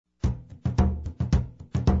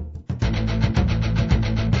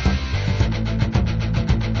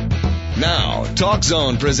Now, Talk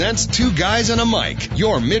Zone presents Two Guys and a Mic,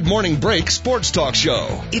 your mid-morning break sports talk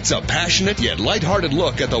show. It's a passionate yet lighthearted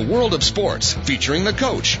look at the world of sports, featuring the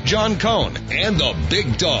coach, John Cohn, and the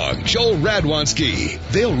big dog, Joel Radwanski.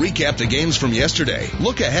 They'll recap the games from yesterday,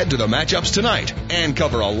 look ahead to the matchups tonight, and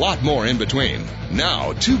cover a lot more in between.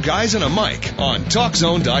 Now, Two Guys and a Mic on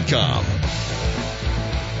TalkZone.com.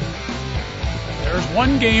 There's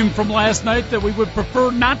one game from last night that we would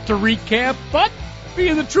prefer not to recap, but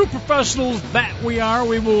being the true professionals that we are,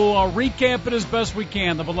 we will recap it as best we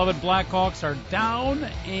can. The beloved Blackhawks are down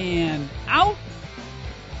and out.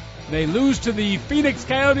 They lose to the Phoenix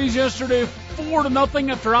Coyotes yesterday 4-0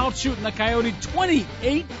 after outshooting the Coyote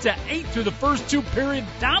 28-8 through the first two periods.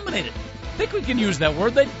 Dominated. I think we can use that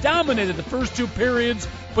word. They dominated the first two periods,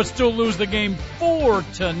 but still lose the game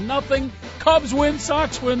 4-0. Cubs win,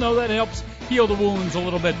 Sox win, though that helps heal the wounds a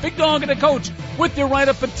little bit. Big Dog and the coach with you right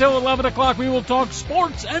up until 11 o'clock. We will talk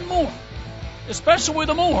sports and more, especially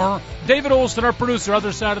the more. David Olson, our producer,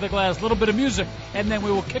 other side of the glass, a little bit of music, and then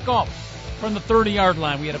we will kick off from the 30-yard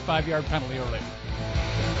line. We had a 5-yard penalty earlier.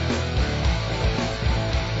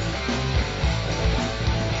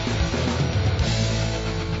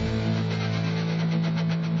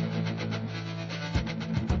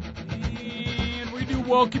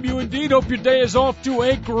 Welcome you indeed. Hope your day is off to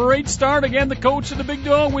a great start. Again, the coach and the big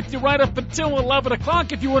dog with you right up until 11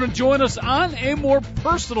 o'clock. If you want to join us on a more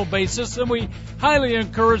personal basis, and we highly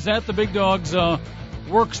encourage that. The big dog's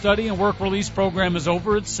work study and work release program is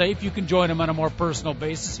over. It's safe. You can join him on a more personal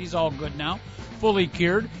basis. He's all good now, fully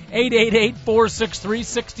cured.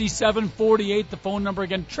 888-463-6748. The phone number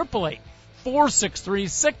again,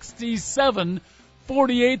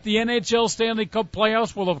 888-463-6748. The NHL Stanley Cup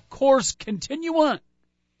playoffs will, of course, continue on.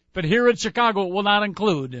 But here in Chicago, it will not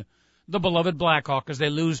include the beloved Blackhawks as they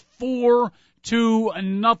lose 4-0.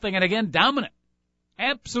 And again, dominant.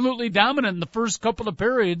 Absolutely dominant in the first couple of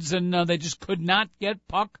periods. And they just could not get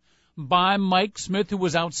puck by Mike Smith, who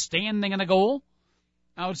was outstanding in the goal.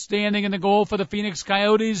 Outstanding in the goal for the Phoenix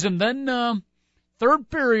Coyotes. And then third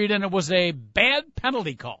period, and it was a bad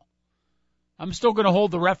penalty call. I'm still going to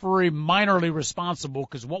hold the referee minorly responsible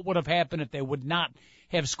because what would have happened if they would not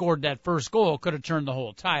have scored that first goal could have turned the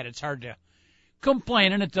whole tide. It's hard to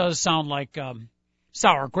complain, and it does sound like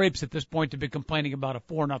sour grapes at this point to be complaining about a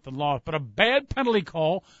 4-0 loss. But a bad penalty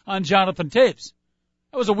call on Jonathan Toews.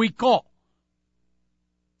 That was a weak call.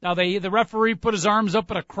 Now, the referee put his arms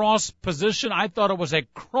up in a cross position. I thought it was a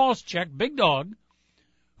cross check. Big Dog,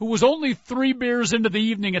 who was only 3 beers into the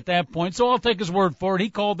evening at that point, so I'll take his word for it. He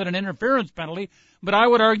called it an interference penalty, but I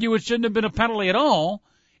would argue it shouldn't have been a penalty at all,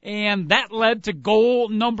 and that led to goal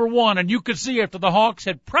number 1. And you could see after the Hawks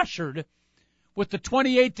had pressured with the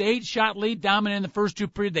 28-8 shot lead dominating the first two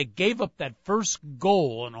periods, they gave up that first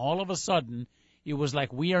goal, and all of a sudden it was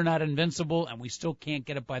like we are not invincible and we still can't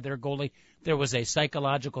get it by their goalie. There was a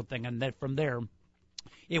psychological thing, and that from there,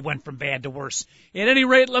 it went from bad to worse. At any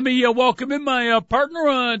rate, let me welcome in my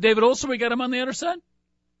partner, David Olson. We got him on the other side.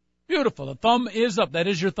 Beautiful. The thumb is up. That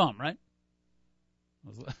is your thumb, right?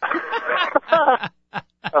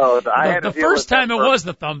 The first time it was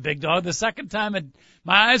the thumb, Big Dog. The second time,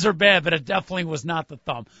 my eyes are bad, but it definitely was not the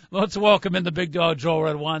thumb. Let's welcome in the Big Dog, Joel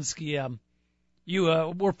Radwanski.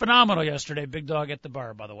 You were phenomenal yesterday, Big Dog, at the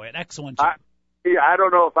bar, by the way. An excellent job. I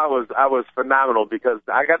don't know if I was phenomenal because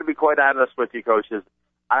I got to be quite honest with you, coaches.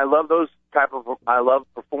 I love I love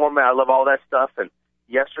performing. I love all that stuff. And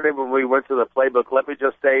yesterday when we went to the playbook, let me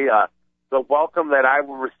just say, the welcome that I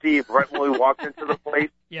received right when we walked into the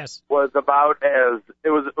place was about as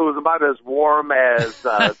warm as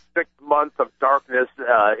 6 months of darkness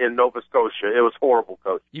in Nova Scotia. It was horrible,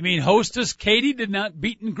 Coach. You mean hostess Katie did not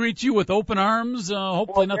beat and greet you with open arms?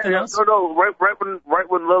 Hopefully nothing else. No. Right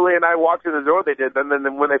when Lily and I walked in the door, they did. And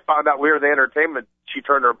then when they found out we were the entertainment, she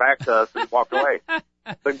turned her back to us and walked away.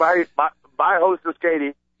 Like bye, hostess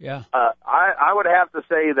Katie. Yeah. I would have to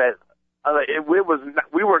say that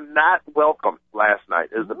we were not welcome last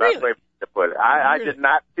night. Is the best way to put it. I did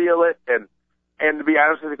not feel it, and to be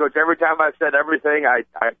honest with you, Coach, every time I said everything, I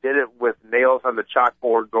did it with nails on the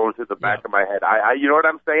chalkboard going through the back of my head. You know what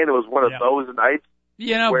I'm saying? It was one of those nights.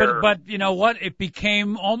 You know, but you know what? It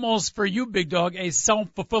became almost for you, Big Dog, a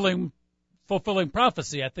self-fulfilling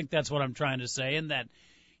prophecy. I think that's what I'm trying to say, in that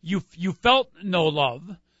you felt no love.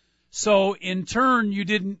 So in turn, you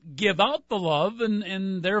didn't give out the love,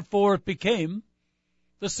 and therefore it became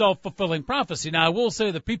the self-fulfilling prophecy. Now, I will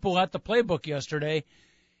say the people at the playbook yesterday,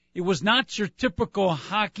 it was not your typical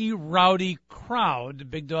hockey rowdy crowd,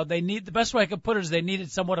 Big Dog. The best way I could put it is they needed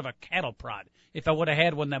somewhat of a cattle prod. If I would have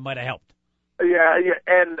had one, that might have helped. Yeah,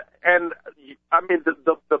 and I mean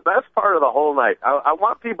the best part of the whole night. I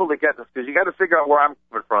want people to get this because you got to figure out where I'm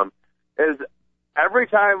coming from. Is every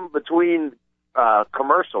time between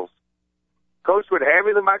commercials, Coach would hand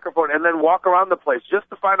me the microphone and then walk around the place just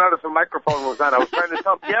to find out if the microphone was on. I was trying to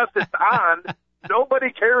tell him, yes, it's on.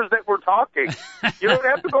 Nobody cares that we're talking. You don't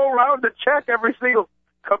have to go around to check every single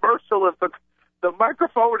commercial if the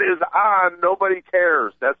microphone is on. Nobody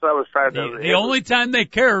cares. That's what I was trying to. The only time they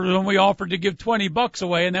cared was when we offered to give $20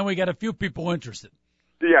 away, and then we got a few people interested.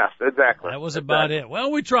 Yes, exactly. That was about it.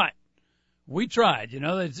 Well, we tried. You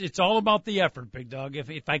know, it's all about the effort, Big Dog.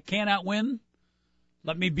 If I cannot win,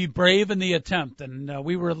 let me be brave in the attempt, and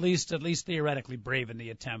we were at least theoretically brave in the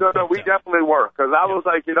attempt. No, we definitely were, because I was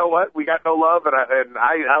like, you know what, we got no love, and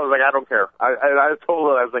I was like, I don't care. I told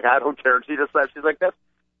her, I was like, I don't care, and she just laughed. She's like,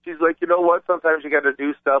 she's like, you know what, sometimes you got to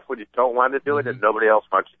do stuff when you don't want to do it, and nobody else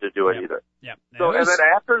wants you to do it either. Yeah. So, and then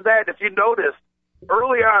after that, if you noticed,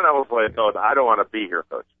 early on, I was like, no, I don't want to be here,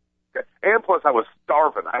 Coach. Okay. And plus, I was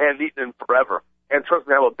starving. I hadn't eaten in forever. And trust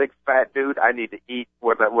me, I'm a big fat dude. I need to eat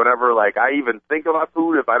whenever, like, I even think about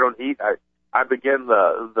food. If I don't eat, I begin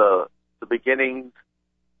the beginnings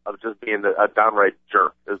of just being a downright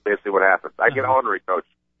jerk is basically what happens. I get hungry, Coach.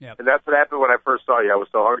 Yep. And that's what happened when I first saw you. I was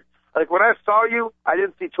so hungry. Like, when I saw you, I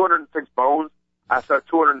didn't see 206 bones. I saw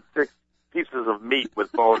 206 pieces of meat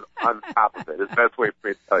with bone on top of it. It's the best way for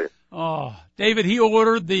me to tell you. Oh, David, he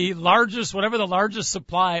ordered the largest, whatever the largest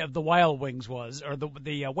supply of the Wild Wings was, or the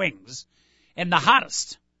wings. And the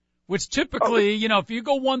hottest, which typically, you know, if you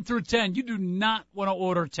go 1 through 10, you do not want to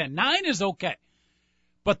order 10. 9 is okay.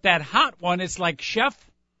 But that hot one, it's like chef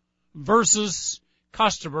versus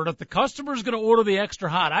customer. If the customer is going to order the extra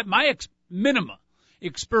hot, my minimum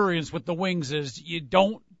experience with the wings is you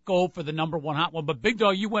don't go for the number one hot one. But Big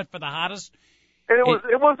Dog, you went for the hottest. And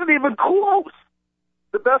it wasn't even close.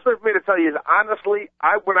 The best way for me to tell you is, honestly,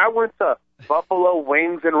 when I went to Buffalo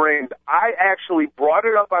Wings and Rings, I actually brought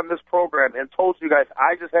it up on this program and told you guys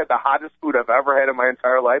I just had the hottest food I've ever had in my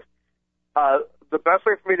entire life. The best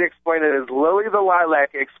way for me to explain it is Lily the Lilac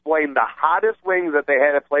explained the hottest wings that they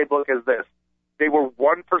had at Playbook as this. They were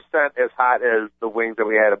 1% as hot as the wings that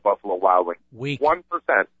we had at Buffalo Wild Wings. Weak. 1%.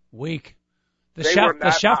 Weak. The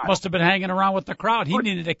chef must have been hanging around with the crowd. He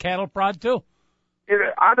needed a cattle prod, too.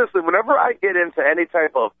 Honestly, whenever I get into any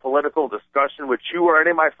type of political discussion with you or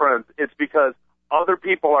any of my friends, it's because other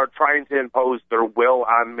people are trying to impose their will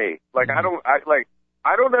on me. Like, I don't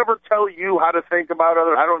ever tell you how to think about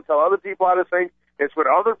I don't tell other people how to think. It's when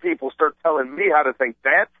other people start telling me how to think.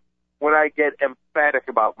 That's when I get emphatic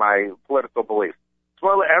about my political beliefs.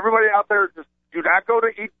 So everybody out there, just do not go to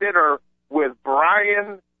eat dinner with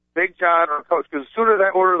Brian, Big John, or Coach, because as soon as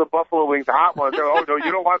I order the Buffalo Wings, the hot ones, oh, no,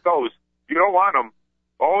 you don't want those. You don't want them.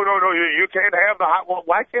 Oh, no, you can't have the hot one.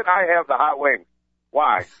 Why can't I have the hot wings?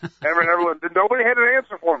 Why? Everyone, nobody had an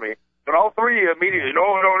answer for me. But all three immediately,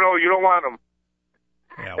 no, you don't want them.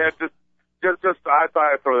 Yeah, and just I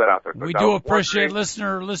thought I'd throw that out there. We do appreciate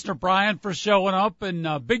listener Brian for showing up,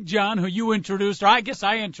 and Big John, who you introduced, or I guess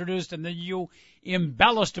I introduced, and then you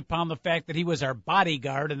embellished upon the fact that he was our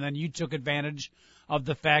bodyguard, and then you took advantage of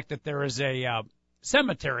the fact that there is a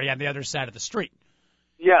cemetery on the other side of the street.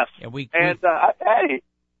 Yes. And hey,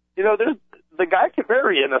 you know, the guy can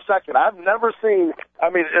vary in a second. I've never seen, I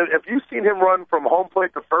mean, if you've seen him run from home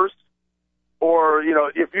plate to first, or, you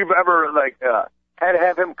know, if you've ever, had to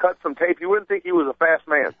have him cut some tape, you wouldn't think he was a fast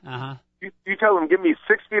man. Uh-huh. You tell him, give me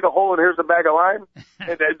 6 feet of hole and here's a bag of lime,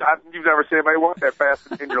 and you've never seen anybody walk that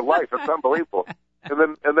fast in your life. It's unbelievable. And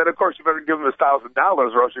then, of course, you better give him his $1,000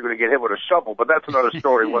 or else you're going to get hit with a shovel, but that's another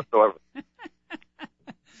story whatsoever.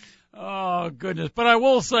 Oh, goodness. But I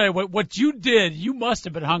will say, what you did, you must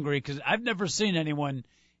have been hungry, because I've never seen anyone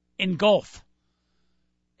engulf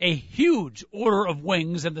a huge order of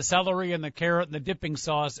wings and the celery and the carrot and the dipping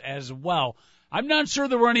sauce as well. I'm not sure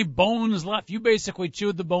there were any bones left. You basically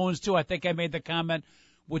chewed the bones, too. I think I made the comment,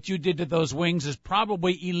 what you did to those wings is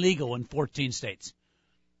probably illegal in 14 states.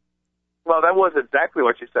 Well, that was exactly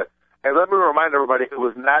what you said. And let me remind everybody, it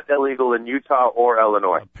was not illegal in Utah or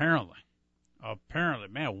Illinois. Apparently,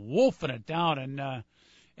 man, wolfing it down,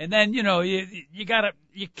 and then, you know,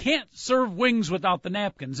 you can't serve wings without the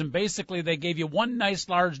napkins, and basically they gave you one nice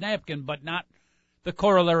large napkin, but not the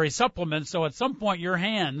corollary supplement. So at some point, your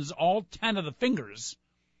hands, all 10 of the fingers,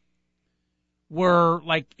 were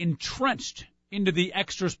like entrenched into the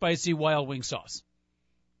extra spicy wild wing sauce.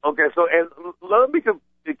 Okay, so and let me give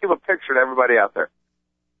a picture to everybody out there.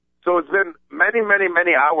 So it's been many, many,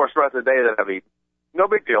 many hours throughout the day that I've eaten. No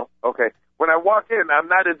big deal. Okay. When I walk in,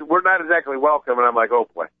 we're not exactly welcome, and I'm like, oh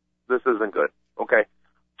boy, this isn't good. Okay.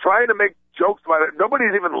 Trying to make jokes about it.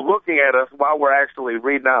 Nobody's even looking at us while we're actually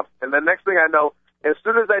reading up. And the next thing I know, as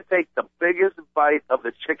soon as I take the biggest bite of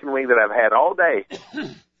the chicken wing that I've had all day,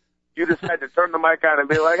 you decide to turn the mic on and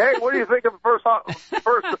be like, hey, what do you think of the first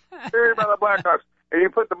period by the Blackhawks? And you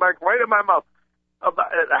put the mic right in my mouth.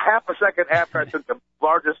 About a half a second after I took the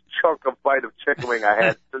largest chunk of bite of chicken wing I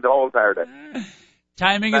had the whole entire day.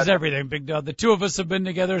 Timing is everything, Big Dog. The two of us have been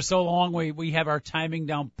together so long, we have our timing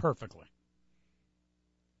down perfectly.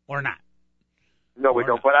 Or not. No, we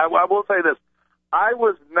don't. But I will say this. I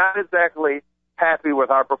was not exactly happy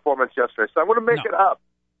with our performance yesterday, so I'm going to make it up.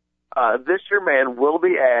 This year, man, we'll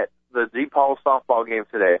be at the DePaul softball game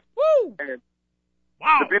today. Woo! And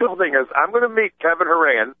wow. The beautiful thing is I'm going to meet Kevin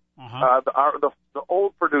Horan, the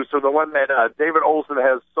old producer, the one that David Olson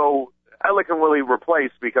has so eloquently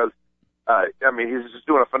replaced because, he's just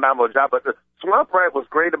doing a phenomenal job. But Swamp Rat was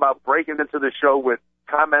great about breaking into the show with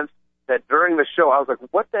comments that during the show I was like,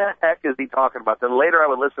 what the heck is he talking about? Then later I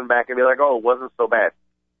would listen back and be like, oh, it wasn't so bad.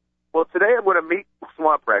 Well, today I'm going to meet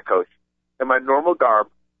Swamp Rat Coach in my normal garb.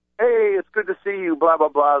 Hey, it's good to see you, blah, blah,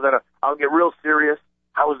 blah. Then I'll get real serious.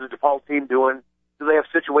 How is the DePaul team doing? Do they have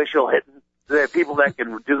situational hitting? Do they have people that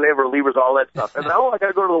do they have relievers, all that stuff? And I got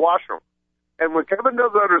to go to the washroom. And what Kevin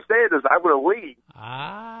doesn't understand is I'm going to leave.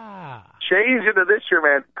 Change into this year,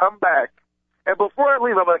 man. Come back. And before I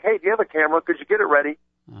leave, I'm like, hey, do you have a camera? Could you get it ready?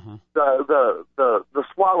 The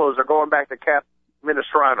Swallows are going back to Cap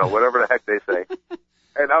Minestrone, whatever the heck they say.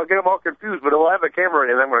 And I'll get them all confused, but he'll have a camera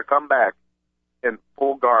ready, and I'm going to come back in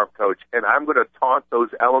full garb, Coach, and I'm going to taunt those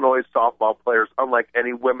Illinois softball players unlike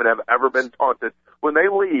any women have ever been taunted. When they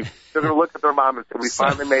leave, they're going to look at their mom and say, we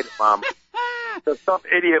finally made it, Mom. So some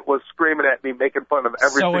idiot was screaming at me, making fun of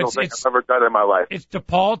every single thing I've ever done in my life. It's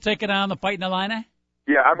DePaul taking on the Fighting Illini?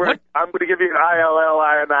 Yeah, I'm going to give you an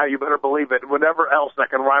ILLINI. You better believe it. Whatever else I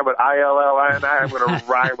can rhyme with ILLINI, I'm going to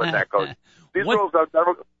rhyme with that, Coach. These girls have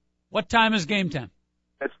never. What time is game time?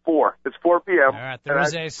 It's 4. It's 4 p.m. All right, there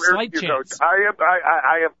is a slight chance. Coach,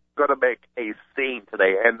 I am going to make a scene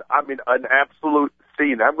today, and I mean an absolute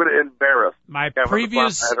scene. I'm going to embarrass. My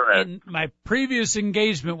previous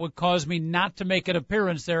engagement would cause me not to make an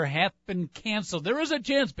appearance there have been canceled. There is a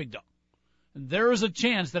chance, Big Dog. There is a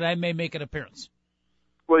chance that I may make an appearance.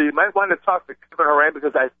 Well, you might want to talk to Kevin Horan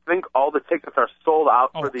because I think all the tickets are sold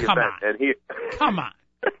out for the event. On. And he come on.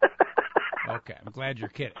 Okay, I'm glad you're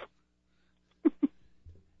kidding.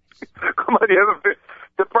 Come on,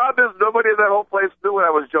 the problem is nobody in that whole place knew when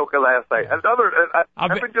I was joking last night.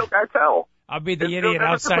 Every joke I tell. I'll be the idiot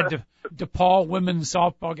outside DePaul women's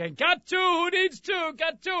softball game. Got two. Who needs two?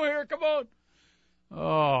 Got two here. Come on.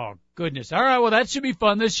 Oh, goodness. All right, well, that should be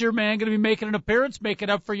fun this year, man. Going to be making an appearance, making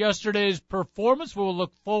up for yesterday's performance. We'll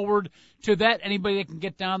look forward to that. Anybody that can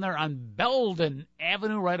get down there on Belden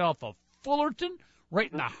Avenue right off of Fullerton, right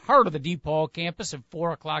in the heart of the DePaul campus at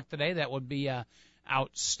 4 o'clock today, that would be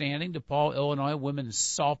outstanding. DePaul, Illinois, women's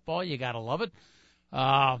softball. You got to love it.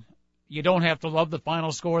 You don't have to love the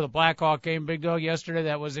final score of the Blackhawk game, Big Dog, yesterday.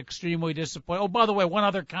 That was extremely disappointing. Oh, by the way, one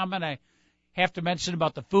other comment I have to mention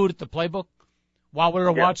about the food at the Playbook. While we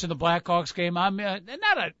were watching the Blackhawks game, I'm not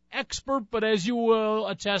an expert, but as you will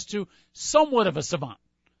attest to, somewhat of a savant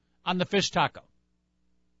on the fish taco.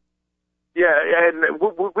 Yeah, and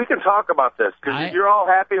we can talk about this because you're all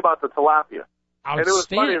happy about the tilapia. And it was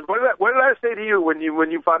funny. What did I say to you when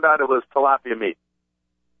you found out it was tilapia meat?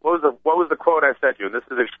 What was the quote I sent you? And this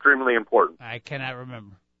is extremely important. I cannot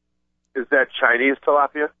remember. Is that Chinese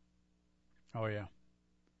tilapia? Oh yeah.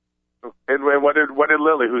 And what did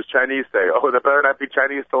Lily, who's Chinese, say? Oh, there better not be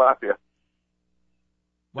Chinese tilapia.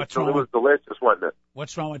 It was delicious, wasn't it?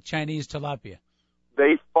 What's wrong with Chinese tilapia?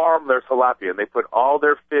 They farm their tilapia, and they put all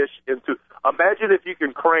their fish into. Imagine if you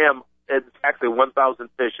can cram exactly 1,000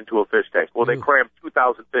 fish into a fish tank. Well, they cram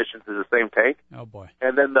 2,000 fish into the same tank. Oh boy!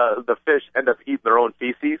 And then the fish end up eating their own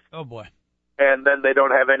feces. Oh boy! And then they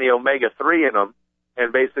don't have any omega-3 in them.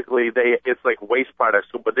 And basically, it's like waste products,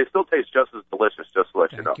 but they still taste just as delicious, just to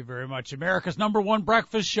let you know. Thank you very much. America's #1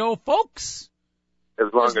 breakfast show, folks. As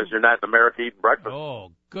long as you're not in America eating breakfast.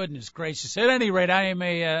 Oh, goodness gracious. At any rate, I am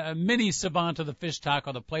a mini savant of the fish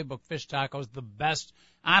taco. The Playbook fish taco is the best,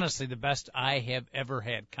 honestly, the best I have ever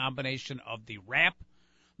had. Combination of the wrap,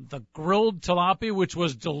 the grilled tilapia, which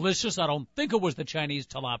was delicious. I don't think it was the Chinese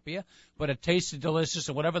tilapia, but it tasted delicious.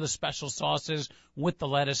 And whatever the special sauce is with the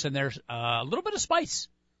lettuce in there, a little bit of spice,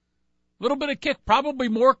 a little bit of kick, probably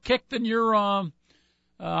more kick than your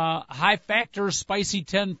high factor, spicy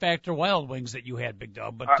 10 factor Wild Wings that you had, Big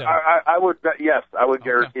Dog. But I would, yes, I would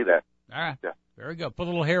guarantee that. All right. Yeah. Very good. Put a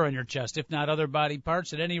little hair on your chest, if not other body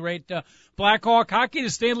parts. At any rate, Blackhawk hockey, the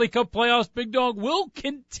Stanley Cup playoffs, Big Dog, will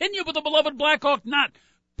continue, but the beloved Blackhawk not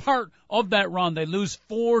part of that run. They lose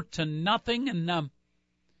 4-0, and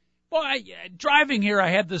driving here, I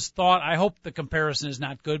had this thought. I hope the comparison is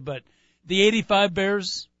not good, but the '85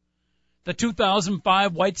 Bears, the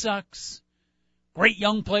 2005 White Sox, great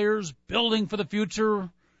young players building for the future,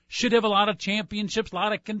 should have a lot of championships, a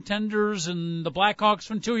lot of contenders, and the Blackhawks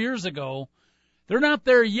from 2 years ago. They're not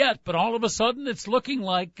there yet, but all of a sudden it's looking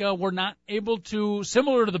like we're not able to,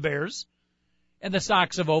 similar to the Bears and the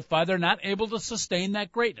Sox of '05, they're not able to sustain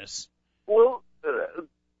that greatness. Well,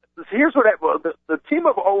 here's what the team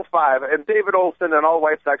of '05, and David Olson and all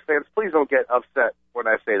White Sox fans, please don't get upset when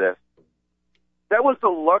I say this. That was the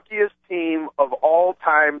luckiest team of all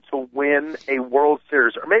time to win a World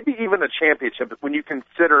Series, or maybe even a championship when you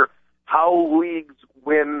consider how leagues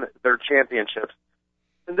win their championships.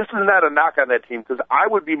 And this is not a knock on that team, because I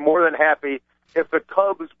would be more than happy if the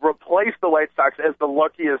Cubs replaced the White Sox as the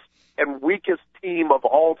luckiest and weakest team of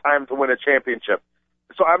all time to win a championship.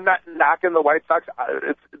 So I'm not knocking the White Sox.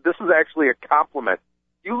 This is actually a compliment.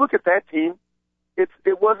 You look at that team, it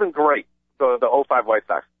wasn't great, the '05 White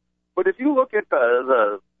Sox. But if you look at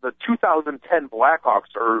the 2010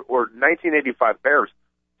 Blackhawks or 1985 Bears,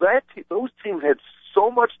 those teams had so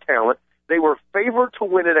much talent. They were favored to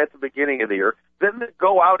win it at the beginning of the year. Then they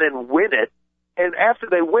go out and win it. And after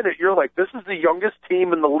they win it, you're like, this is the youngest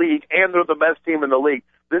team in the league, and they're the best team in the league.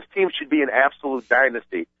 This team should be an absolute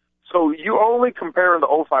dynasty. So you only compare the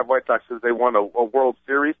 '05 White Sox because they won a World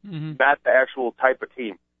Series, not the actual type of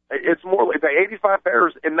team. It's more like the '85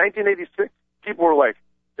 Bears in 1986. People were like,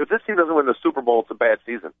 if this team doesn't win the Super Bowl, it's a bad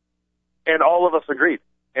season. And all of us agreed.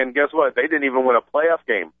 And guess what? They didn't even win a playoff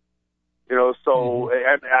game. So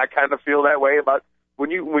I kind of feel that way about when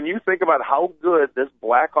you think about how good this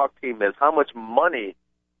Blackhawk team is, how much money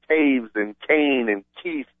Taves and Kane and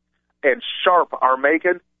Keith and Sharp are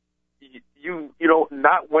making.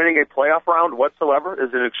 Not winning a playoff round whatsoever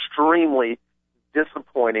is an extremely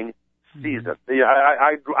disappointing season. Yeah,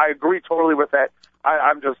 I agree totally with that.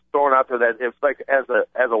 I'm just throwing out there that it's like as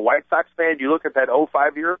a White Sox fan, you look at that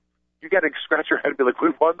 '05 year, you got to scratch your head and be like, we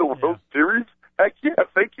won the World Series? Heck yeah,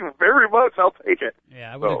 thank you very much. I'll take it.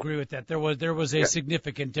 Yeah, I would agree with that. There was a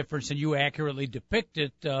significant difference, and you accurately depict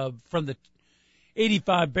it from the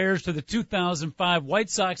 '85 Bears to the 2005 White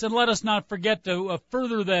Sox. And let us not forget to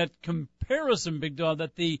further that comparison, Big Dog,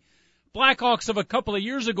 that the Blackhawks of a couple of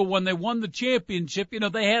years ago when they won the championship,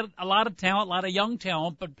 they had a lot of talent, a lot of young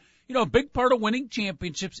talent, but a big part of winning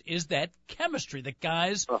championships is that chemistry. The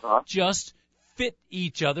guys just fit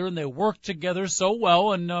each other, and they work together so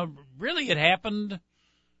well. And really, it happened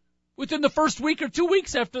within the first week or 2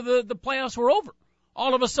 weeks after the playoffs were over.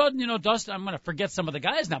 All of a sudden, Dustin, I'm going to forget some of the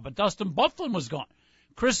guys now, but Dustin Byfuglien was gone.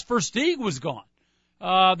 Chris Versteeg was gone.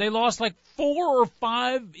 They lost like 4 or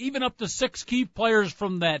 5, even up to 6 key players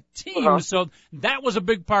from that team. So that was a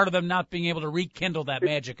big part of them not being able to rekindle that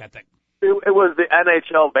magic, I think. It was the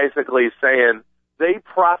NHL basically saying they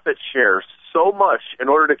profit share so much in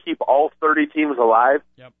order to keep all 30 teams alive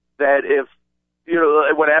that if,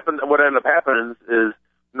 what ended up happening is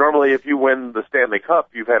normally if you win the Stanley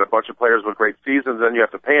Cup, you've had a bunch of players with great seasons, then you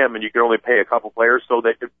have to pay them, and you can only pay a couple players. So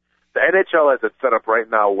the NHL has it set up right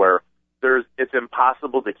now where it's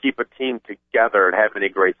impossible to keep a team together and have any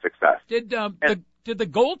great success. Did the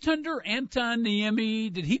goaltender Anton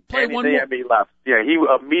Niemi, did he play one more? Niemi left. Yeah, he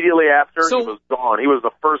immediately after he was gone. He was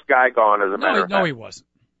the first guy gone, as a matter of fact. No, he wasn't.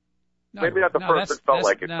 No, maybe not the first. It felt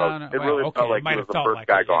like it. It really felt like he was the first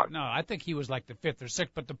guy gone. No, I think he was like the 5th or 6th.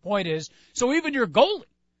 But the point is, so even your goalie,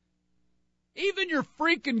 even your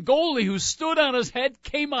freaking goalie who stood on his head,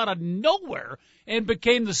 came out of nowhere and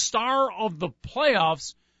became the star of the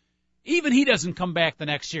playoffs, even he doesn't come back the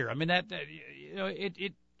next year. I mean,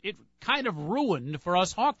 it kind of ruined for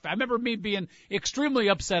us Hawk fans. I remember me being extremely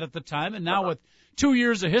upset at the time, and now with 2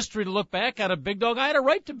 years of history to look back at, a Big Dog, I had a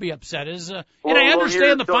right to be upset. And I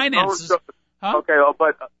understand the finances. Okay,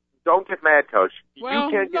 but don't get mad, Coach. Well,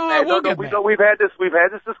 you can't get no, mad. I will get mad. We've had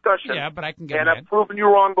this discussion. Yeah, but I can get and mad. I've proven you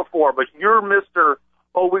wrong before. But you're Mr.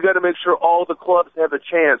 We got to make sure all the clubs have a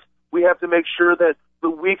chance. We have to make sure that the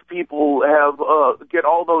weak people have get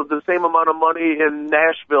all the same amount of money in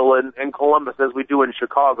Nashville and Columbus as we do in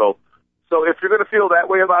Chicago. So if you're going to feel that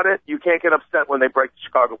way about it, you can't get upset when they break the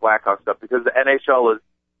Chicago Blackhawks up, because the NHL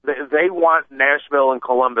they want Nashville and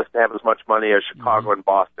Columbus to have as much money as Chicago and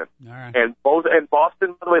Boston. All right. And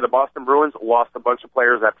Boston, by the way, the Boston Bruins lost a bunch of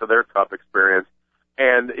players after their Cup experience.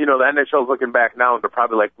 And the NHL is looking back now, and they're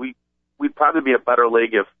probably like, we'd probably be a better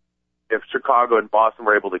league if Chicago and Boston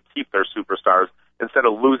were able to keep their superstars instead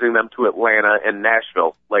of losing them to Atlanta and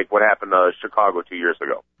Nashville, like what happened to Chicago 2 years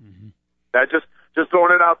ago. That just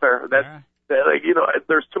throwing it out there.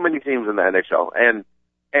 There's too many teams in the NHL, and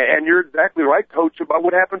And you're exactly right, Coach, about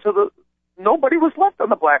what happened to nobody was left on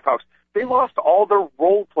the Blackhawks. They lost all their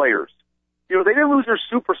role players. You know, they didn't lose their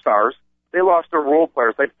superstars. They lost their role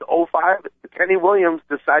players. Like 05, Kenny Williams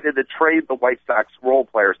decided to trade the White Sox role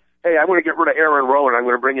players. Hey, I'm going to get rid of Aaron Rowan. I'm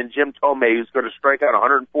going to bring in Jim Tomei, who's going to strike out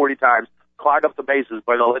 140 times, clog up the bases,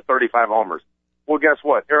 but he'll hit 35 homers. Well, guess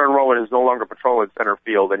what? Aaron Rowan is no longer patrolling center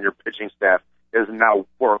field, and your pitching staff is now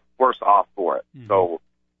worse off for it. Mm-hmm. So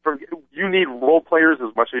you need role players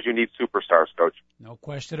as much as you need superstars, Coach. No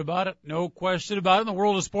question about it. No question about it. In the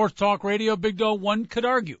world of sports talk radio, Big Dog, one could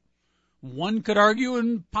argue,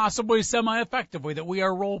 and possibly semi-effectively, that we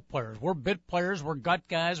are role players. We're bit players. We're gut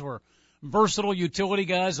guys. We're versatile utility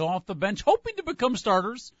guys off the bench, hoping to become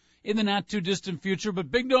starters in the not-too-distant future. But,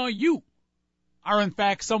 Big Dog, you are, in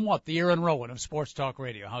fact, somewhat the Aaron Rowan of sports talk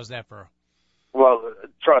radio. How's that for? Well,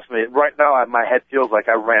 trust me, right now my head feels like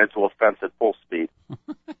I ran into a fence at full speed.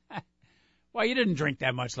 Well, you didn't drink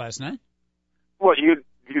that much last night. Well, you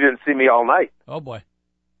didn't see me all night. Oh, boy.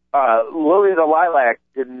 Lily the Lilac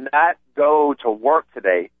did not go to work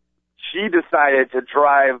today. She decided to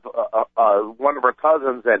drive one of her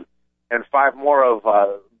cousins and five more of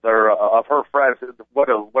her friends. What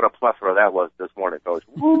a plethora that was this morning, Coach.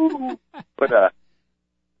 Woo! But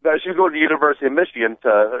she's going to the University of Michigan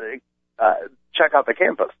to check out the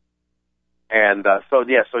campus. And so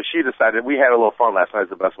she decided. We had a little fun last night. Is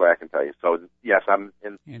the best way I can tell you. So yes, I'm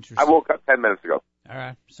in. I woke up 10 minutes ago. All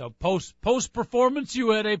right. So post performance, you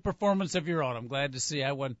had a performance of your own. I'm glad to see.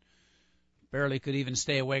 I barely could even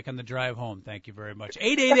stay awake on the drive home. Thank you very much.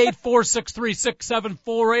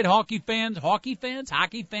 888-463-6748. Hockey fans. No,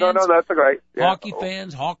 that's great. Yeah. Hockey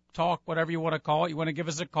fans, Hawk Talk, whatever you want to call it. You want to give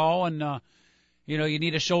us a call, and you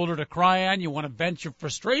need a shoulder to cry on. You want to vent your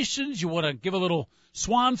frustrations. You want to give a little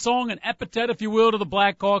swan song, an epithet, if you will, to the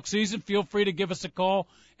Blackhawk season. Feel free to give us a call.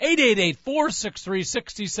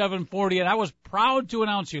 888-463-6748. And I was proud to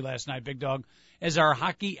announce you last night, Big Dog, as our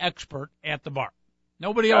hockey expert at the bar.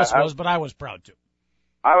 Nobody else was, but I was proud to.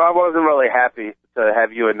 I wasn't really happy to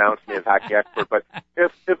have you announce me as hockey expert, but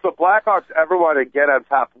if the Blackhawks ever want to get on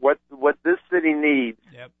top, what this city needs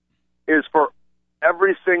is for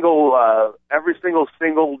every single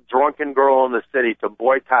drunken girl in the city to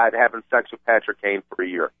boycott having sex with Patrick Kane for a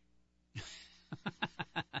year.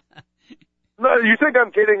 No, you think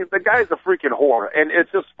I'm kidding? The guy's a freaking whore, and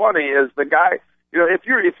it's just funny is the guy. You know, if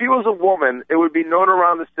he was a woman, it would be known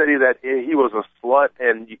around the city that he was a slut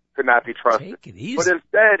and could not be trusted. But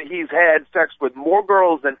instead, he's had sex with more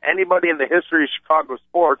girls than anybody in the history of Chicago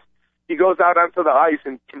sports. He goes out onto the ice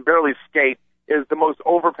and can barely skate. Is the most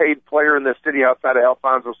overpaid player in the city outside of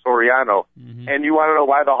Alfonso Soriano. Mm-hmm. And you want to know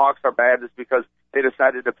why the Hawks are bad? It's because they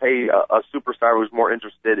decided to pay a superstar who's more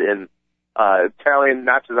interested in tallying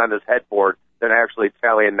notches on his headboard than actually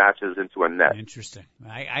tallying notches into a net. Interesting.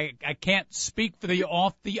 I can't speak for the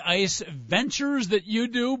off-the-ice ventures that you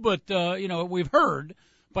do, but, we've heard,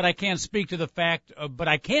 but I can't speak to the fact, but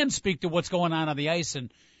I can speak to what's going on the ice,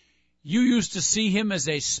 and you used to see him as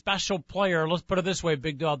a special player. Let's put it this way,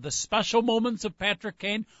 Big Dog. The special moments of Patrick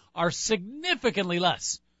Kane are significantly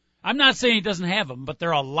less. I'm not saying he doesn't have them, but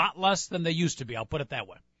they're a lot less than they used to be. I'll put it that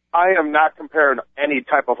way. I am not comparing any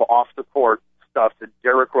type of off-the-court stuff to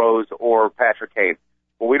Derrick Rose or Patrick Kane.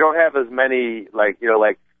 But we don't have as many,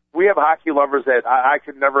 we have hockey lovers that I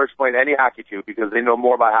could never explain any hockey to because they know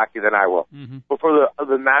more about hockey than I will. Mm-hmm. But for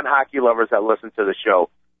the non-hockey lovers that listen to the show,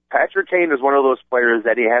 Patrick Kane is one of those players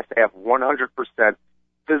that he has to have 100%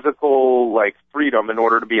 physical, freedom in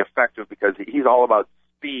order to be effective because he's all about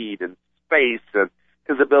speed and space and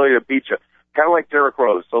his ability to beat you. Kind of like Derrick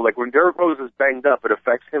Rose. So, when Derrick Rose is banged up, it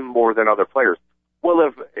affects him more than other players.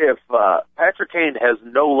 Well, if Patrick Kane has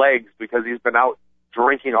no legs because he's been out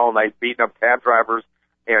drinking all night, beating up cab drivers,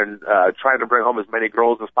 and trying to bring home as many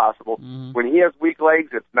girls as possible, when he has weak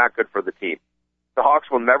legs, it's not good for the team. The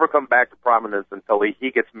Hawks will never come back to prominence until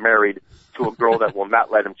he gets married to a girl that will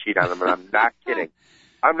not let him cheat on them, and I'm not kidding.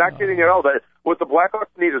 I'm not kidding at all. But what the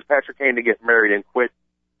Blackhawks need is Patrick Kane to get married and quit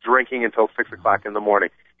drinking until 6 o'clock in the morning.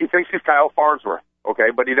 He thinks he's Kyle Farnsworth,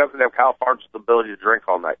 okay, but he doesn't have Kyle Farnsworth's ability to drink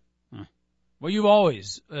all night. Well, you've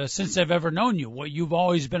always, since I've ever known you, you've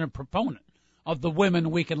always been a proponent of the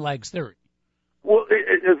women weak in legs theory. Well,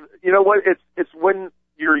 you know what? It's when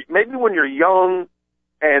when you're young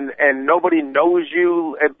and nobody knows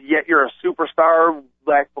you, and yet you're a superstar.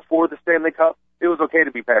 Like before the Stanley Cup, it was okay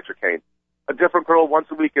to be Patrick Kane. A different girl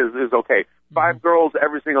once a week is okay. 5 girls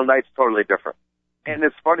every single night's totally different. And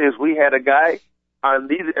it's funny is we had a guy on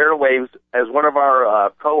these airwaves as one of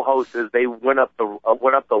our co-hosts. They went up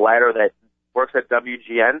the ladder that works at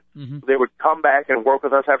WGN. Mm-hmm. They would come back and work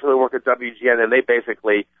with us after they work at WGN, and they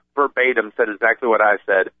basically verbatim said exactly what I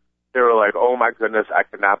said. They were like, "Oh my goodness, I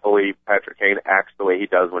cannot believe Patrick Kane acts the way he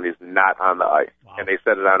does when he's not on the ice." Wow. And they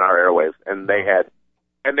said it on our airwaves, and they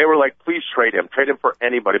were like, "Please trade him for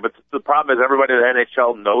anybody." But the problem is, everybody in the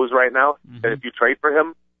NHL knows right now that if you trade for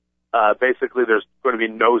him, basically there's going to be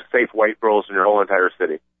no safe white girls in your whole entire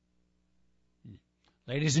city.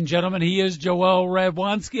 Ladies and gentlemen, he is Joel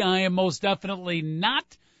Radwanski. I am most definitely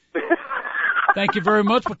not. Thank you very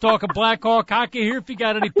much. We're talking Blackhawk hockey here. If you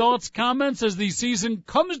got any thoughts, comments as the season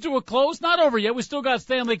comes to a close, not over yet. We still got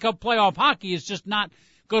Stanley Cup playoff hockey. It's just not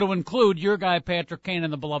going to include your guy, Patrick Kane,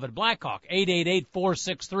 and the beloved Blackhawk.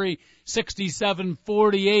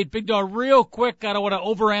 888-463-6748. Big Dog, real quick. I don't want to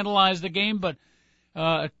overanalyze the game, but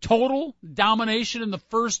total domination in the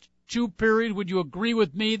first two periods. Would you agree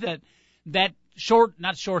with me that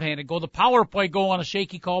not shorthanded goal, the power play goal on a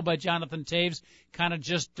shaky call by Jonathan Toews kind of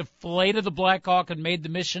just deflated the Blackhawk and made the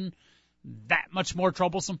mission that much more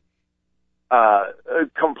troublesome?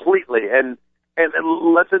 Completely. And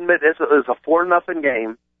let's admit it was a 4-0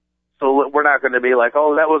 game, so we're not going to be like,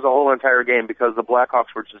 oh, that was a whole entire game, because the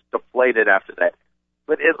Blackhawks were just deflated after that.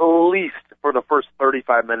 But at least for the first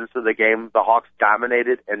 35 minutes of the game, the Hawks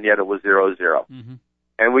dominated, and yet it was 0-0. Mm-hmm.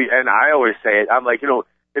 And I always say it, I'm like,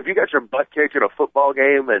 if you got your butt kicked in a football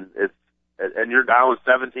game and you're down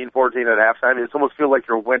 17-14 at halftime, it almost feels like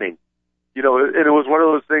you're winning. And it was one of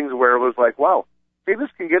those things where it was like, wow, Davis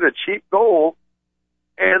can get a cheap goal,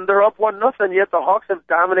 and they're up 1-0, yet the Hawks have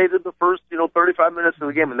dominated the first, 35 minutes of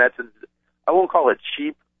the game, and I won't call it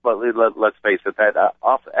cheap, but let's face it, that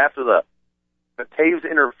after the Toews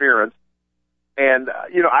interference, and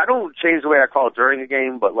I don't change the way I call it during a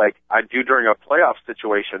game, but like I do during a playoff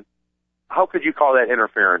situation. How could you call that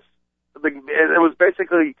interference? It was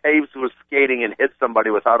basically Toews who was skating and hit somebody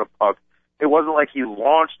without a puck. It wasn't like he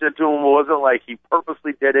launched into him. It wasn't like he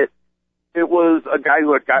purposely did it. It was a guy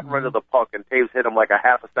who had gotten rid of the puck, and Toews hit him like a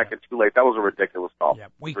half a second too late. That was a ridiculous call. Yeah,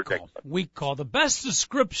 weak call. The best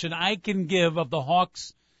description I can give of the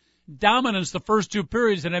Hawks' dominance the first two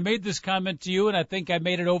periods, and I made this comment to you, and I think I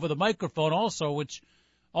made it over the microphone also, which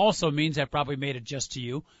also means I probably made it just to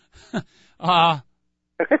you,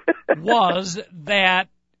 was that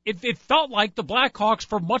it felt like the Blackhawks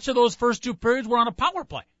for much of those first two periods were on a power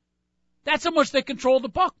play. That's how much they controlled the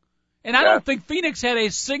puck. And I don't think Phoenix had a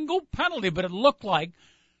single penalty, but it looked like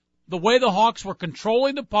the way the Hawks were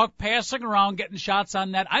controlling the puck, passing around, getting shots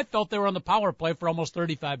on net, I felt they were on the power play for almost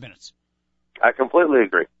 35 minutes. I completely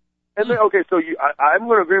agree. And then, okay, so I'm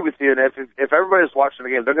going to agree with you, and if everybody's watching the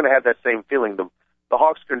game, they're going to have that same feeling. The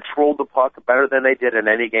Hawks controlled the puck better than they did in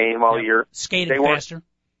any game all year. Skated faster.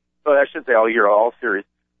 So I shouldn't say all year, all series.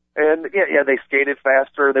 And yeah, they skated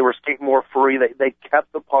faster. They were skating more free. They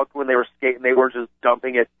kept the puck when they were skating. They were just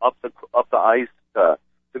dumping it up the ice to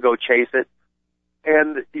go chase it,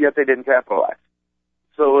 and yet they didn't capitalize.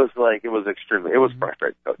 So it was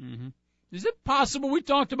frustrating, Coach. Mm-hmm. Is it possible? We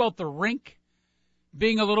talked about the rink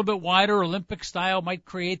being a little bit wider, Olympic style, might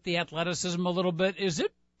create the athleticism a little bit. Is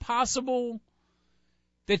it possible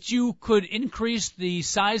that you could increase the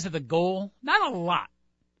size of the goal? Not a lot,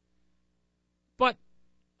 but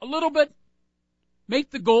a little bit. Make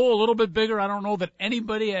the goal a little bit bigger. I don't know that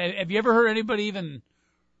anybody, have you ever heard anybody even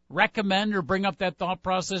recommend or bring up that thought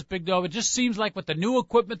process, Big Dog? It just seems like with the new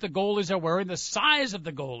equipment the goalies are wearing, the size of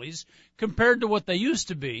the goalies compared to what they used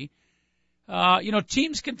to be,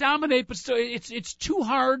 teams can dominate, but still it's too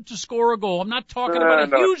hard to score a goal. I'm not talking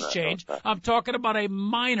about a huge change. I'm talking about a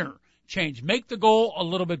minor change. Make the goal a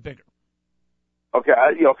little bit bigger. Okay.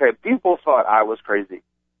 People thought I was crazy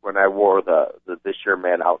when I wore the This Year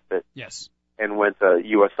Man outfit. Yes. And went to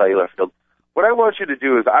U.S. Cellular Field. What I want you to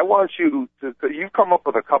do is you've come up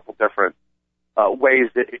with a couple different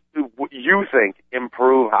ways that you think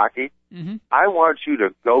improve hockey. Mm-hmm. I want you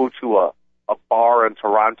to go to a bar in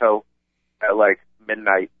Toronto at like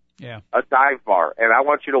midnight, a dive bar, and I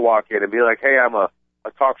want you to walk in and be like, hey, I'm a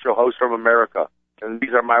talk show host from America, and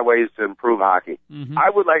these are my ways to improve hockey. Mm-hmm. I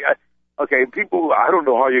would people, I don't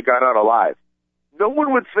know how you got out alive. No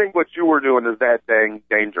one would think what you were doing is that dang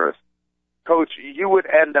dangerous. Coach, you would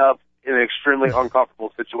end up in an extremely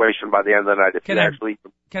uncomfortable situation by the end of the night if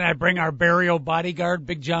Can I bring our burial bodyguard,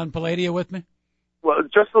 Big John Palladio, with me? Well,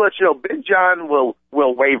 just to let you know, Big John will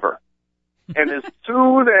waver. And as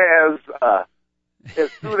soon as the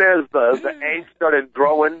angst started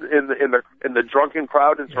growing in the drunken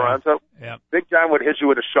crowd in Toronto, Big John would hit you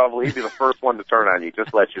with a shovel. He'd be the first one to turn on you, just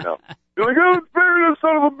to let you know. You're like, oh, bury you,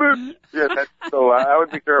 son of a bitch. Yeah, so I would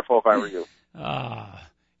be careful if I were you.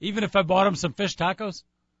 Even if I bought him some fish tacos?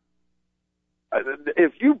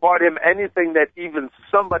 If you bought him anything that even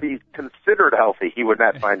somebody considered healthy, he would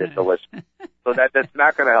not find it delicious. So that's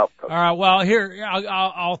not going to help, Coach. All right, well, here,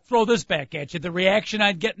 I'll throw this back at you. The reaction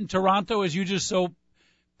I'd get in Toronto, as you just so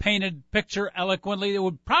painted picture eloquently, it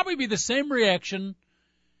would probably be the same reaction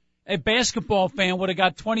a basketball fan would have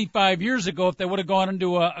got 25 years ago if they would have gone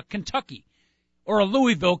into a Kentucky or a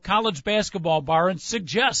Louisville college basketball bar and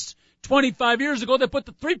suggest 25 years ago they put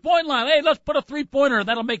the three-point line. Hey, let's put a three-pointer.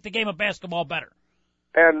 That'll make the game of basketball better.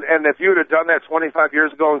 And if you would have done that 25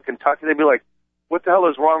 years ago in Kentucky, they'd be like, what the hell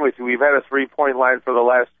is wrong with you? We've had a three-point line for the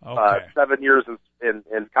last 7 years in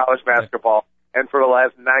college basketball and for the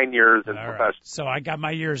last 9 years in professional. Right. So I got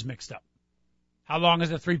my years mixed up. How long has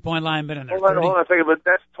the three-point line been in there? Hold on a second, but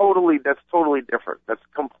that's totally different. That's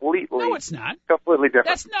completely. No, it's not. Completely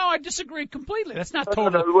different. I disagree completely. That's not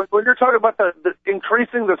totally. No. When you're talking about the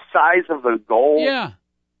increasing the size of the goal. Yeah.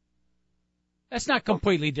 That's not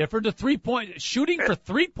completely different. The three-point shooting for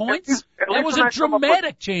 3 points, that was a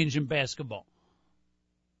dramatic change in basketball.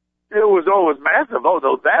 It was massive. Oh,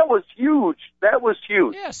 though that was huge. That was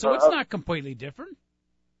huge. Yeah, so it's not completely different.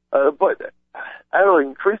 But I don't know,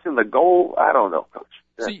 increasing the goal, I don't know, Coach.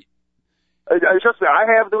 Yeah. See, trust me,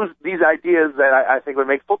 I have these ideas that I think would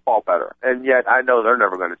make football better, and yet I know they're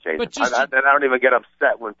never going to change it. And I don't even get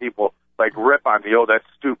upset when people like rip on me. Oh, that's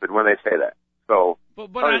stupid when they say that. So,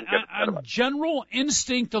 but on general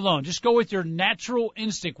instinct alone, just go with your natural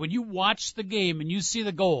instinct. When you watch the game and you see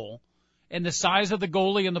the goal and the size of the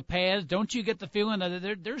goalie and the pads, don't you get the feeling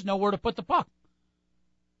that there's nowhere to put the puck?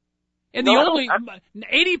 And the only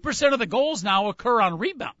 80% of the goals now occur on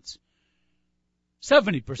rebounds.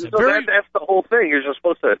 70%. So that's the whole thing. You're just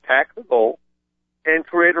supposed to attack the goal and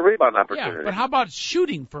create a rebound opportunity. Yeah, but how about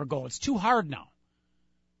shooting for a goal? It's too hard now.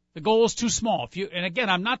 The goal is too small. And again,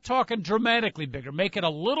 I'm not talking dramatically bigger. Make it a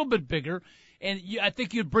little bit bigger, and I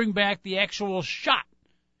think you'd bring back the actual shot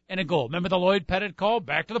and a goal. Remember the Lloyd Pettit call?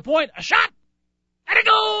 Back to the point. A shot and a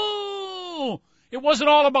goal. It wasn't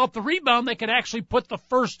all about the rebound. They could actually put the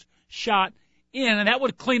first shot in, and that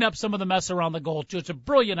would clean up some of the mess around the goal, too. It's a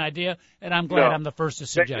brilliant idea, and I'm glad I'm the first to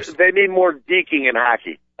suggest it. They need more deking in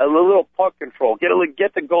hockey, a little puck control.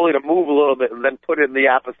 Get the goalie to move a little bit and then put it in the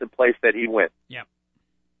opposite place that he went. Yeah.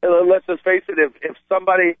 Let's just face it, if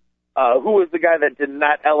somebody, who was the guy that did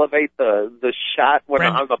not elevate the shot when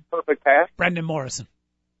on the perfect pass? Brendan Morrison.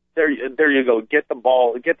 There you go. Get the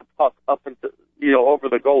puck up into, over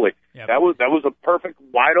the goalie. Yep. That was a perfect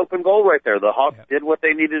wide open goal right there. The Hawks did what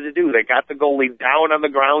they needed to do. They got the goalie down on the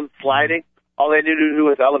ground sliding. All they needed to do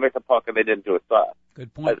was elevate the puck, and they didn't do it. So,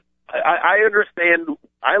 good point. I understand.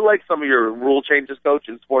 I like some of your rule changes, Coach,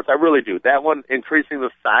 in sports. I really do. That one, increasing the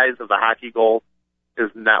size of the hockey goal, is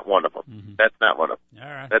not one of them. Mm-hmm. That's not one of them. All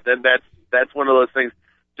right. That's one of those things.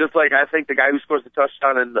 Just like I think the guy who scores the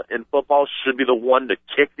touchdown in football should be the one to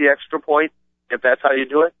kick the extra point, if that's how you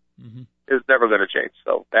do it, is never going to change.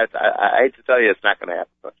 So I hate to tell you, it's not going to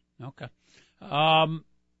happen. Okay.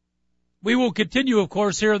 We will continue, of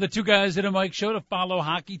course, here are the Two Guys in a Mic show to follow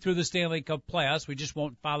hockey through the Stanley Cup playoffs. We just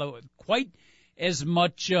won't follow it quite as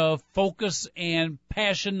much focus and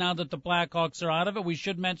passion now that the Blackhawks are out of it. We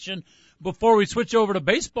should mention, before we switch over to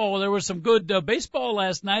baseball, there was some good baseball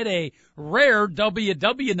last night, a rare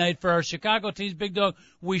WW night for our Chicago teams. Big Dog,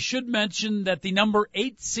 we should mention that the number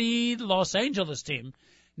 8 seed Los Angeles team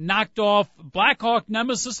knocked off Blackhawk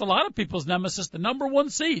nemesis, a lot of people's nemesis, the number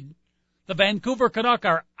 1 seed. The Vancouver Canucks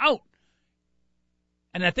are out.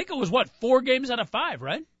 And I think it was, 4 games out of 5,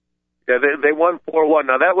 right? Yeah, they won 4-1.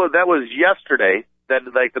 Now that was yesterday,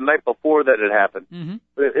 like the night before that it happened. Mm-hmm.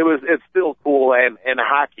 It's still cool, and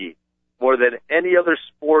hockey, more than any other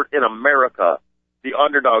sport in America, the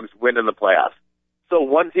underdogs win in the playoffs. So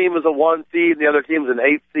one team is a 1 seed, the other team is an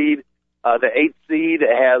 8 seed. The 8 seed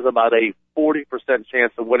has about a 40%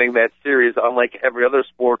 chance of winning that series, unlike every other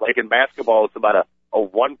sport. Like in basketball, it's about a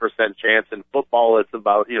 1% chance. In football, it's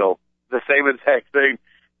about, the same exact thing.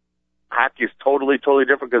 Hockey is totally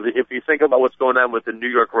different, because if you think about what's going on with the New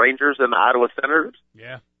York Rangers and the Ottawa Senators,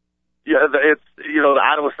 it's the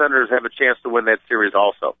Ottawa Senators have a chance to win that series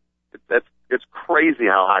also. It's crazy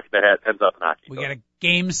how hockey that ends up in hockey. We got a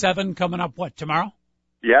Game 7 coming up, tomorrow?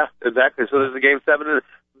 Yeah, exactly. So there's a Game 7.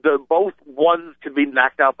 Both ones could be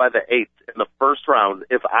knocked out by the 8th in the first round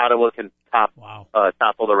if Ottawa can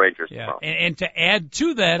topple the Rangers tomorrow. And to add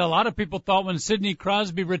to that, a lot of people thought when Sidney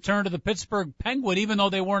Crosby returned to the Pittsburgh Penguins, even though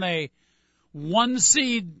they weren't a 1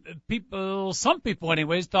 seed, some people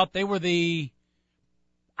anyways, thought they were the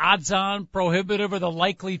odds-on prohibitive or the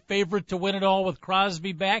likely favorite to win it all with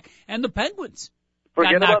Crosby back, and the Penguins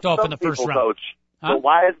got knocked off in the first round. Coach. The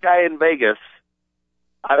wise guy in Vegas,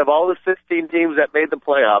 out of all the 16 teams that made the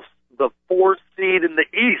playoffs, the 4th seed in the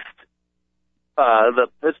East. The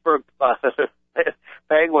Pittsburgh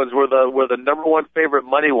Penguins were the number one favorite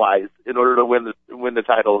money wise in order to win the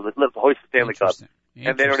title, hoist the Stanley Cup,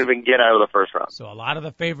 and they don't even get out of the first round. So a lot of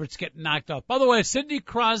the favorites get knocked off. By the way, Sidney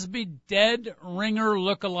Crosby, dead ringer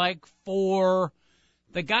lookalike for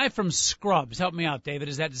the guy from Scrubs. Help me out, David.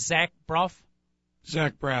 Is that Zach Braff?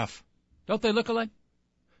 Zach Braff. Don't they look alike?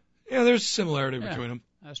 Yeah, there's a similarity between them.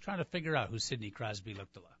 I was trying to figure out who Sidney Crosby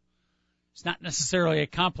looked alike. It's not necessarily a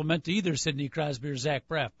compliment to either Sidney Crosby or Zach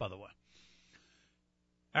Braff, by the way.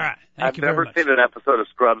 All right. Thank you very much. I've never seen an episode of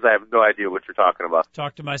Scrubs. I have no idea what you're talking about.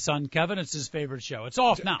 Talk to my son, Kevin. It's his favorite show. It's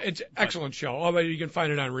off now. It's an excellent show. Although you can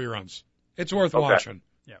find it on reruns. It's worth watching.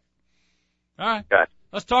 Yeah. All right. Okay.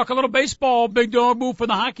 Let's talk a little baseball. Big Dog move from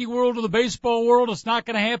the hockey world to the baseball world. It's not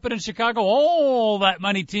going to happen in Chicago all that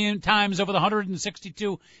many times over the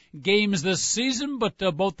 162 games this season, but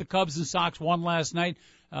both the Cubs and Sox won last night.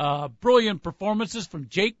 Brilliant performances from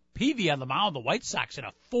Jake Peavy on the mound. The White Sox in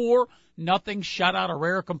a 4-0 shutout, a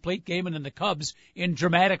rare complete game, and then the Cubs in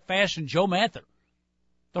dramatic fashion. Joe Mather,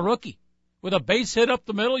 the rookie, with a base hit up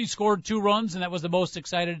the middle. He scored 2 runs, and that was the most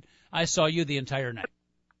excited I saw you the entire night.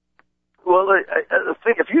 Well,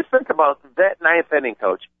 if you think about that 9th inning,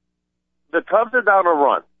 Coach, the Cubs are down a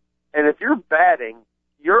run, and if you're batting,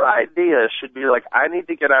 your idea should be like, I need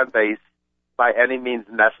to get on base by any means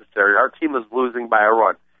necessary. Our team is losing by a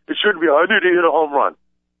run. It shouldn't be, I need to hit a home run,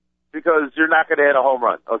 because you're not going to hit a home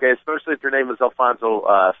run, okay, especially if your name is Alfonso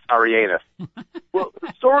Sorianis. Well,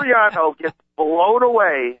 Soriano gets blown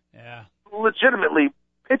away, legitimately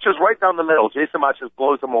pitches right down the middle. Jason Mach just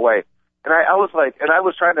blows him away. And I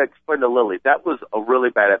was trying to explain to Lily, that was a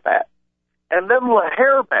really bad at bat. And then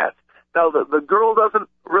LaHair bats. Now, the girl doesn't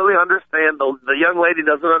really understand, the young lady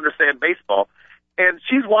doesn't understand baseball, and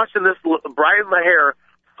she's watching this Brian LaHair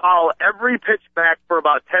foul every pitch back for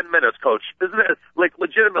about 10 minutes, Coach. Isn't it, like,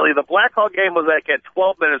 legitimately, the Blackhawk game was like at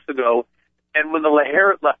 12 minutes ago, and when the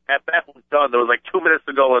LaHair at bat was done, there was like 2 minutes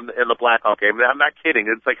to go in the Blackhawk game. And I'm not kidding.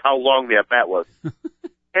 It's like how long the at bat was.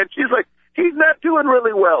 And she's like, he's not doing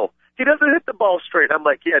really well. He doesn't hit the ball straight. I'm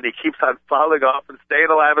like, yeah, and he keeps on fouling off and staying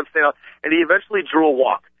alive and staying alive. And he eventually drew a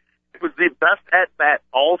walk. It was the best at-bat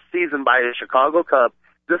all season by a Chicago Cub.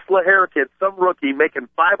 This LaHair kid, some rookie, making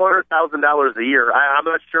 $500,000 a year. I'm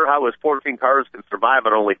not sure how his 14 cars can survive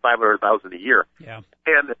on only $500,000 a year. Yeah.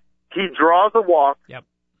 And he draws a walk. Yep.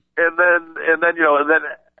 And then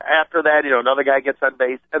after that, another guy gets on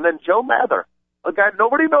base. And then Joe Mather, a guy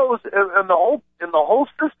nobody knows in the whole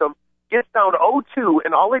system, gets down 0-2,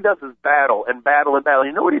 and all he does is battle and battle and battle.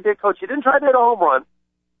 You know what he did, Coach? He didn't try to hit a home run.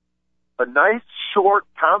 A nice, short,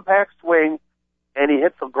 compact swing, and he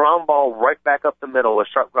hits a ground ball right back up the middle, a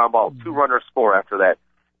sharp ground ball. 2-runner score after that.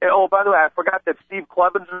 And, by the way, I forgot that Steve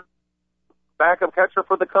Clevenger, backup catcher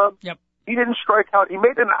for the Cubs, he didn't strike out. He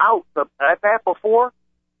made an out at bat before,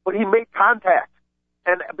 but he made contact.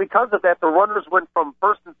 And because of that, the runners went from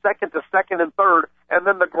first and second to second and third, and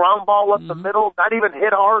then the ground ball up the middle, not even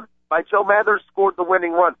hit hard, by Joe Mather, scored the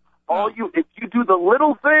winning run. If you do the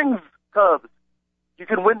little things, Cubs, you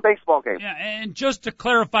can win baseball games. Yeah, and just to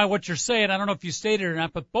clarify what you're saying, I don't know if you stated it or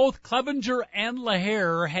not, but both Clevenger and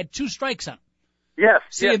LaHair had 2 strikes on them. Yes.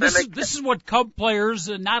 See, this is what Cub players,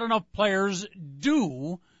 not enough players,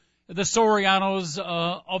 do, the Sorianos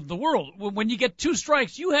of the world. When you get 2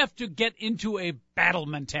 strikes, you have to get into a battle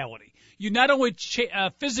mentality. You not only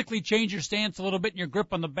physically change your stance a little bit and your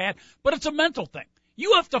grip on the bat, but it's a mental thing.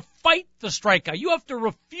 You have to fight the strikeout. You have to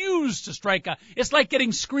refuse to strike out. It's like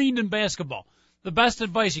getting screened in basketball. The best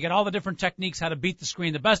advice, you got all the different techniques how to beat the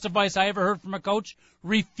screen. The best advice I ever heard from a coach,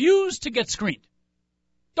 refuse to get screened.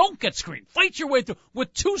 Don't get screened. Fight your way through.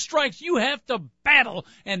 With 2 strikes, you have to battle,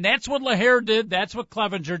 and that's what LaHair did. That's what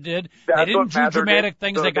Clevenger did. They didn't do dramatic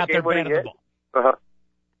things. They got their bat on the ball. Uh-huh.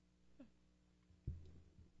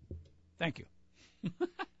 Thank you.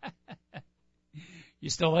 You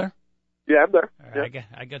still there? Yeah, I'm there. All right,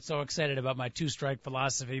 I get so excited about my 2-strike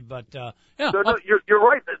philosophy, but No, you're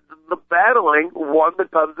right. The battling won the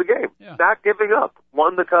Cubs the game. Yeah. Not giving up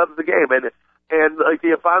won the Cubs the game, and like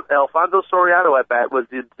the Alfonso Soriano at bat was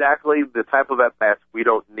exactly the type of at bats we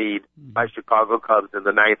don't need by Chicago Cubs in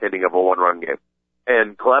the 9th inning of a 1-run game.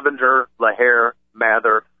 And Clevenger, LaHair,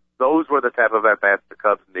 Mather, those were the type of at bats the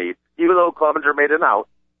Cubs need. Even though Clevenger made an out,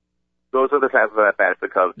 those are the type of at-bats the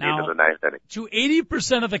Cubs need in the 9th inning. To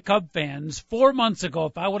 80% of the Cub fans, 4 months ago,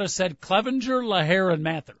 if I would have said Clevenger, LaHair, and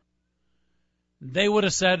Mather, they would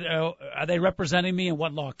have said, are they representing me in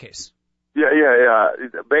what law case? Yeah.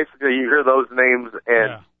 Basically, you hear those names,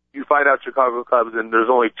 and you find out Chicago Cubs, and there's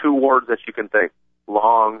only 2 words that you can think.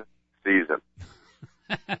 Long season.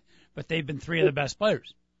 But they've been 3 of the best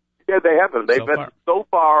players. Yeah, they haven't. They've been so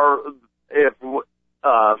far. If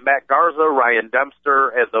Matt Garza, Ryan Dempster,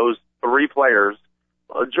 and those three players,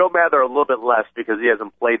 Joe Mather a little bit less because he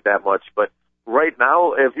hasn't played that much. But right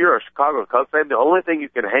now, if you're a Chicago Cubs fan, the only thing you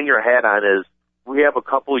can hang your hat on is we have a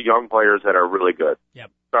couple of young players that are really good.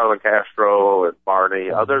 Yep. Starlin Castro and Barney.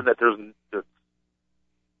 Mm-hmm. Other than that, there's.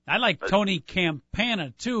 I like Tony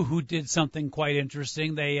Campana too, who did something quite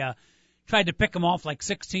interesting. They tried to pick him off like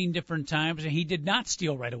 16 different times, and he did not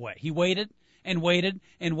steal right away. He waited and waited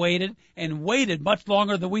and waited and waited much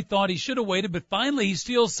longer than we thought he should have waited, but finally he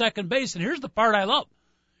steals second base. And here's the part I love.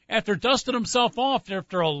 After dusting himself off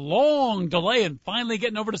after a long delay and finally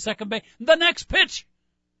getting over to second base, the next pitch,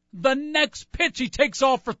 he takes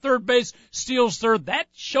off for third base, steals third. That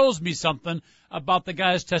shows me something about the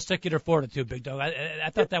guy's testicular fortitude, Big Dog. I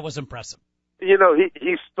thought that was impressive. You know,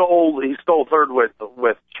 he stole third with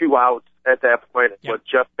 2 outs at that point when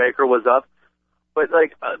Jeff Baker was up. But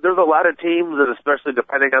there's a lot of teams, and especially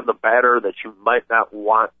depending on the batter, that you might not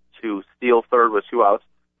want to steal third with 2 outs.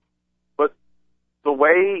 But the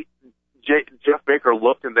way Jeff Baker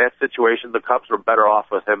looked in that situation, the Cubs were better off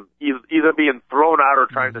with him either being thrown out or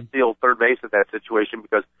trying to steal third base in that situation,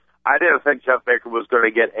 because I didn't think Jeff Baker was going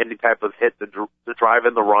to get any type of hit to drive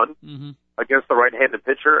in the run against the right-handed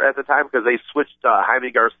pitcher at the time, because they switched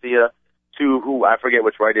Jaime Garcia to who I forget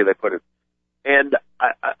which righty they put in. And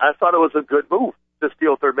I thought it was a good move to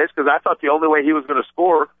steal third base, because I thought the only way he was going to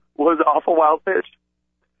score was off a wild pitch.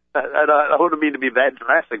 And I wouldn't mean to be that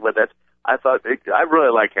drastic, but I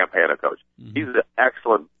really like Campana, Coach. Mm-hmm. He's an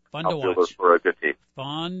excellent outfielder for a good team.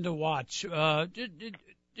 Fun to watch.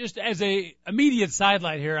 Just as a immediate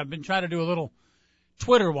sidelight here, I've been trying to do a little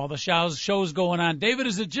Twitter while the show's going on. David,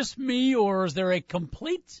 is it just me, or is there a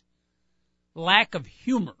complete lack of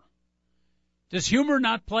humor? Does humor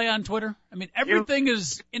not play on Twitter? I mean, everything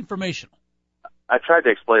is informational. I tried to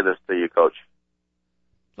explain this to you, Coach.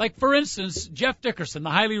 Like, for instance, Jeff Dickerson, the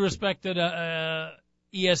highly respected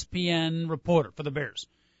ESPN reporter for the Bears.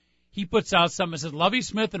 He puts out something that says, Lovie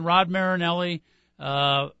Smith and Rod Marinelli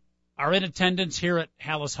are in attendance here at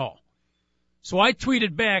Hallis Hall. So I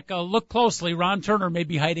tweeted back, look closely, Ron Turner may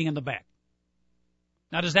be hiding in the back.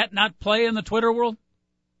 Now, does that not play in the Twitter world?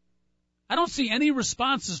 I don't see any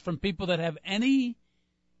responses from people that have any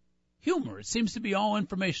humor. It seems to be all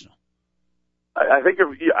informational. I think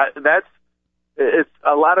it's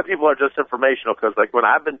a lot of people are just informational, because when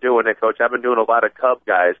I've been doing it, Coach, I've been doing a lot of Cub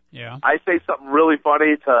guys. Yeah. I say something really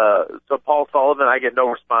funny to Paul Sullivan, I get no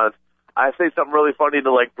response. I say something really funny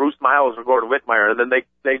to Bruce Miles or Gordon Whitmire, and then they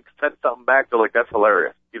send something back to that's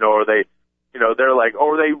hilarious, or they, they're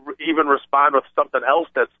or they even respond with something else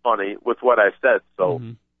that's funny with what I said. So.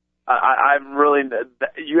 Mm-hmm. I'm really,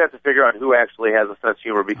 you have to figure out who actually has a sense of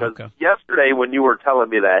humor, because yesterday when you were telling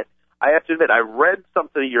me that, I have to admit, I read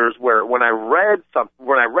something of yours where when I read it, I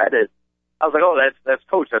was like, oh, that's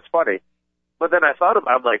Coach, that's funny. But then I thought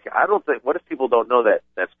about it, I'm like, I don't think, what if people don't know that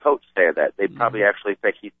that's Coach saying that? They probably actually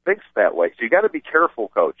think he thinks that way. So you got to be careful,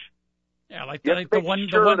 Coach. Yeah,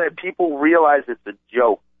 that people realize it's a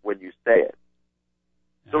joke when you say it.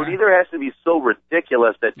 So it either has to be so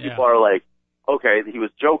ridiculous that people are like, okay, he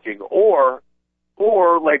was joking, or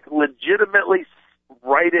legitimately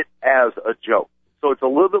write it as a joke. So it's a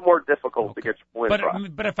little bit more difficult to get your point across.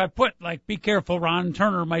 But if I put, be careful, Ron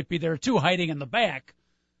Turner might be there too, hiding in the back,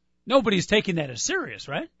 nobody's taking that as serious,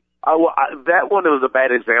 right? That one was a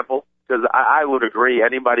bad example, because I would agree.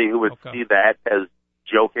 Anybody who would see that as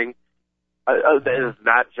joking is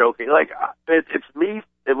not joking. It's me.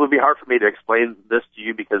 It would be hard for me to explain this to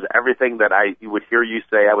you, because everything that I would hear you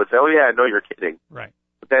say, I would say, oh, yeah, I know you're kidding. Right.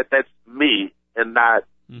 But that's me, and not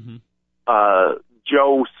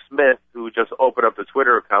Joe Smith, who just opened up the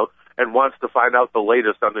Twitter account and wants to find out the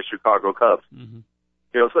latest on the Chicago Cubs. Mm-hmm.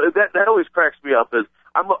 So that always cracks me up. Is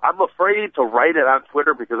I'm afraid to write it on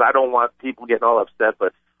Twitter, because I don't want people getting all upset,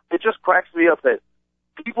 but it just cracks me up that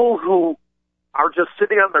people who are just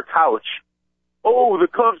sitting on their couch, oh, the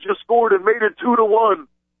Cubs just scored and made it 2-1.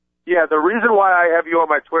 Yeah, the reason why I have you on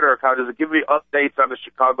my Twitter account is to give me updates on the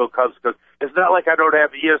Chicago Cubs, because it's not like I don't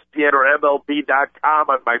have ESPN or MLB.com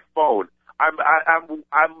on my phone.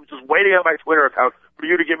 I'm just waiting on my Twitter account for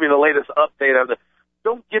you to give me the latest update on the.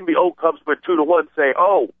 Don't give me Cubs went 2-1. Say,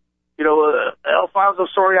 Alfonso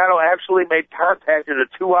Soriano actually made contact in a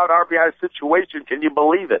 2-out RBI situation. Can you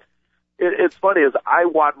believe it? It's funny is I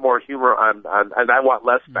want more humor on and I want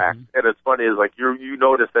less facts. And it's funny is you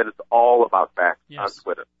notice that it's all about facts on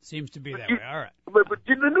Twitter. Seems to be that way. All right. But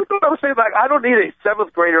you know what I was saying? I don't need a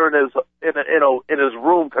 7th grader in his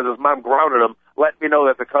room because his mom grounded him. Let me know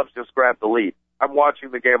that the Cubs just grabbed the lead. I'm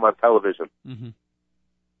watching the game on television. Mm-hmm.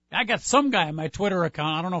 I got some guy on my Twitter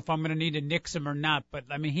account. I don't know if I'm going to need to nix him or not, but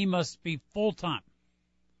I mean, he must be full time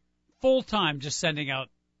just sending out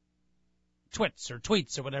tweets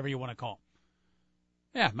or whatever you want to call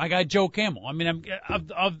them. Yeah, my guy Joe Camel. I mean,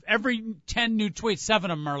 of every 10 new tweets,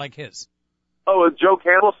 7 of them are like his. Oh, is Joe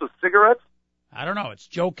Camel with cigarettes? I don't know. It's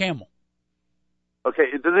Joe Camel.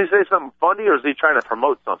 Okay, does he say something funny, or is he trying to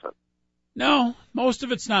promote something? No, most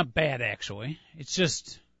of it's not bad, actually. It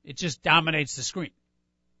just dominates the screen.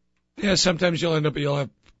 Yeah, sometimes you'll have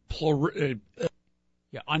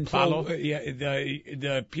unfollow.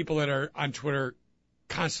 The people that are on Twitter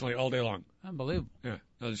constantly all day long. Unbelievable. Yeah,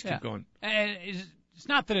 they'll just keep going. And it's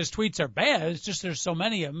not that his tweets are bad. It's just there's so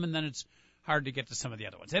many of them, and then it's hard to get to some of the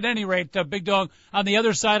other ones. At any rate, Big Dog, on the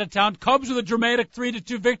other side of town, Cubs with a dramatic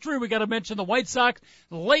 3-2 victory. We got to mention the White Sox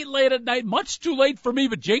late at night, much too late for me,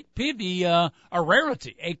 but Jake Peavy, a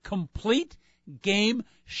rarity, a complete game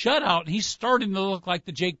shutout. He's starting to look like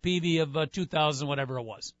the Jake Peavy of 2000, whatever it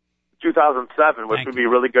was. 2007, which would be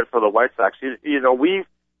really good for the White Sox. You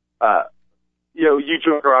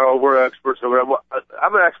joke around, we're experts.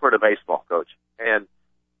 I'm an expert at baseball, Coach. And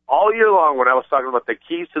all year long, when I was talking about the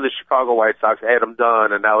keys to the Chicago White Sox, Adam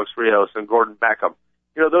Dunn and Alex Rios and Gordon Beckham,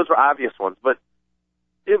 those were obvious ones. But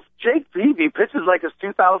if Jake Peavy pitches like his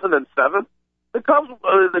 2007,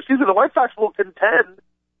 the White Sox will contend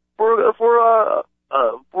for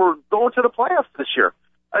going to the playoffs this year.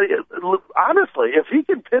 Honestly, if he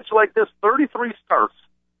can pitch like this 33 starts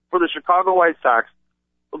for the Chicago White Sox,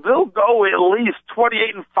 they'll go at least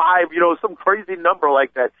 28-5, some crazy number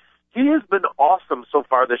like that. He has been awesome so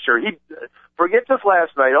far this year. Forget just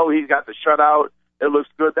last night. Oh, he's got the shutout. It looks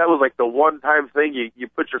good. That was like the one-time thing. You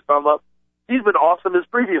put your thumb up. He's been awesome his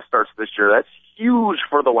previous starts this year. That's huge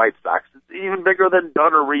for the White Sox. It's even bigger than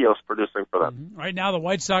Dunn or Rios producing for them. Mm-hmm. Right now, the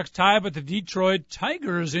White Sox tie, but the Detroit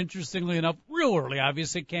Tigers, interestingly enough, real early,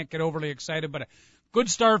 obviously, can't get overly excited, but a good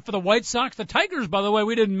start for the White Sox. The Tigers, by the way,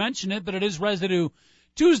 we didn't mention it, but it is Residue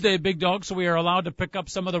Tuesday, Big Dog, so we are allowed to pick up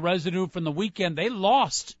some of the residue from the weekend. They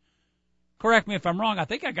lost. Correct me if I'm wrong. I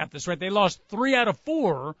think I got this right. They lost 3 out of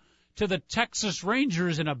 4 to the Texas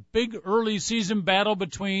Rangers in a big early season battle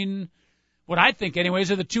between what I think, anyways,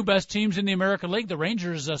 are the 2 best teams in the American League. The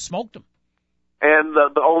Rangers smoked them. And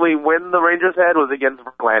the only win the Rangers had was against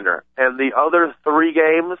Verlander. And the other 3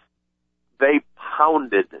 games, they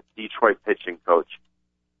pounded Detroit pitching, Coach.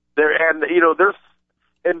 There's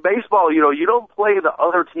in baseball, you don't play the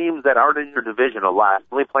other teams that aren't in your division a lot. You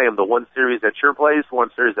only play them the one series at your place, one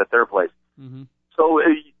series at their place. Mm-hmm. So,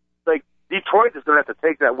 Detroit is going to have to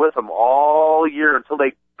take that with them all year until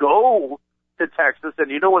they go to Texas. And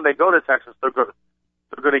when they go to Texas, they're going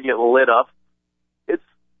to get lit up. It's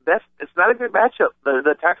not a good matchup.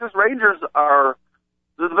 The Texas Rangers are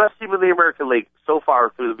the best team in the American League so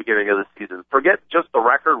far through the beginning of the season. Forget just the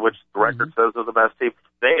record, which the record says they're the best team.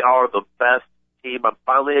 They are the best team. I'm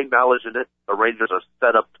finally acknowledging it. The Rangers are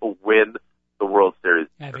set up to win the World Series.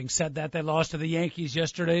 Having said that, they lost to the Yankees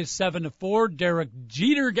yesterday, 7-4. Derek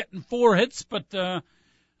Jeter getting 4 hits, but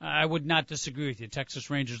I would not disagree with you. Texas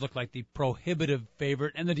Rangers look like the prohibitive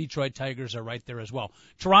favorite, and the Detroit Tigers are right there as well.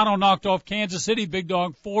 Toronto knocked off Kansas City, Big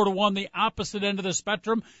Dog, 4-1, the opposite end of the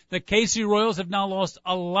spectrum. The KC Royals have now lost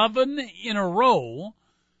 11 in a row.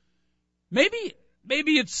 Maybe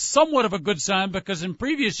it's somewhat of a good sign because in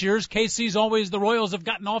previous years, the Royals have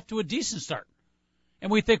gotten off to a decent start. And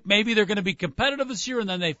we think maybe they're going to be competitive this year, and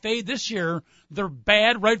then they fade. This year, they're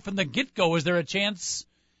bad right from the get-go. Is there a chance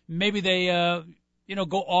maybe they,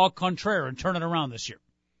 go au contraire and turn it around this year?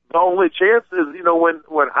 The only chance is,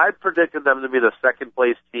 when I predicted them to be the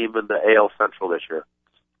second-place team in the AL Central this year,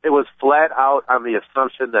 it was flat out on the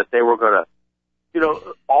assumption that they were going to,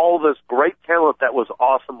 all this great talent that was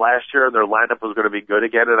awesome last year, and their lineup was going to be good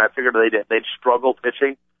again, and I figured they'd struggle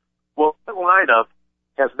pitching. Well, the lineup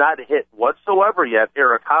has not hit whatsoever yet.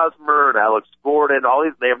 Eric Hosmer and Alex Gordon,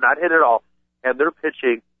 they have not hit at all, and they're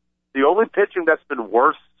pitching. The only pitching that's been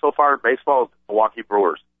worse so far in baseball is the Milwaukee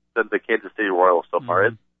Brewers than the Kansas City Royals so far.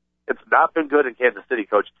 It's not been good in Kansas City,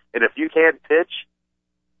 Coach. And if you can't pitch,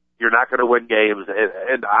 you're not going to win games.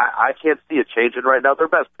 And I can't see it changing right now. Their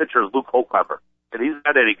best pitcher is Luke Hochheimer, and he's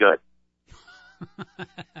not any good.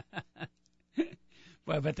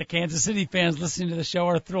 Well, I bet the Kansas City fans listening to the show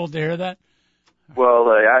are thrilled to hear that. Well,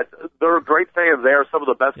 they're great fans. They are some of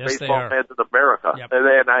the best baseball fans in America. Yep.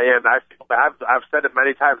 And I've said it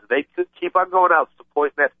many times. They could keep on going out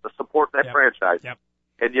supporting that franchise,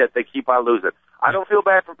 and yet they keep on losing. I don't feel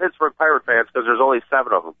bad for Pittsburgh Pirate fans because there's only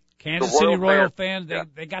 7 of them. Kansas City Royal fans,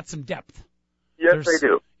 they got some depth. Yes, they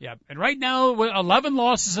do. Yeah, and right now, with 11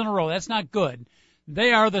 losses in a row, that's not good.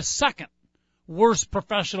 They are the second worst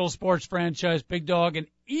professional sports franchise, Big Dog, and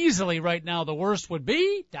easily right now the worst would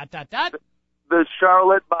be ... The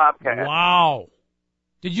Charlotte Bobcats. Wow.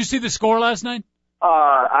 Did you see the score last night?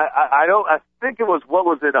 I think it was, what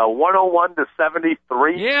was it,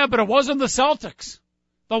 101-73? Yeah, but it wasn't the Celtics.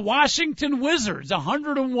 The Washington Wizards,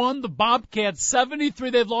 101, the Bobcats,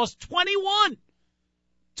 73. They've lost 21.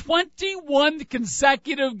 21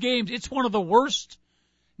 consecutive games. It's one of the worst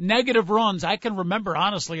negative runs I can remember,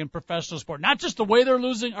 honestly, in professional sport. Not just the way they're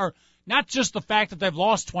losing, or not just the fact that they've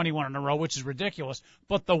lost 21 in a row, which is ridiculous,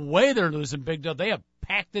 but the way they're losing, Big Dog. They have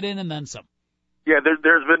packed it in and then some. Yeah,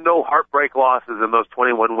 there's been no heartbreak losses in those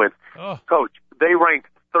 21 wins. Oh. Coach, they ranked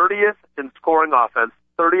 30th in scoring offense,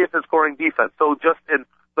 30th in scoring defense, so just in,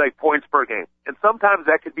 like, points per game. And sometimes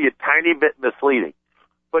that could be a tiny bit misleading.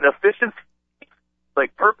 But efficiency,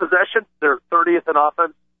 like, per possession, they're 30th in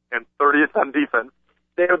offense and 30th on defense.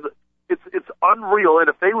 It's unreal, and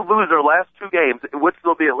if they lose their last two games, which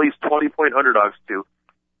they'll be at least 20-point underdogs to,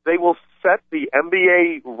 they will set the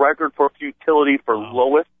NBA record for futility for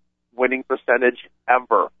lowest winning percentage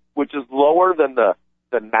ever, which is lower than the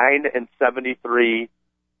 9-73,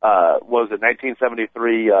 what was it,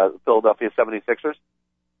 1973 Philadelphia 76ers.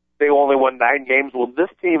 They only won 9 games. Well, this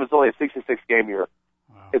team is only a 66-game year.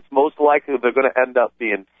 Wow. It's most likely they're going to end up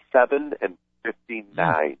being 7-59.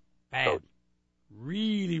 Bad. So,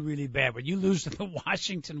 really, really bad. When you lose to the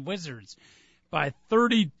Washington Wizards by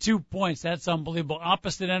 32 points, that's unbelievable.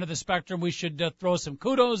 Opposite end of the spectrum, we should throw some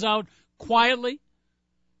kudos out quietly,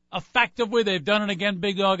 effectively. They've done it again,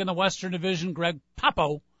 Big Dog, in the Western Division. Greg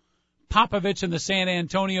Popovich and the San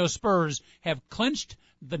Antonio Spurs have clinched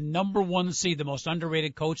the number 1 seed, the most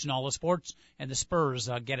underrated coach in all of sports, and the Spurs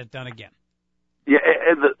get it done again. yeah,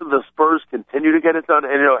 and the Spurs continue to get it done.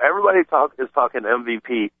 And, you know, everybody is talking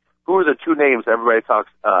MVP. Who are the two names everybody talks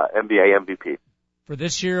NBA MVP? For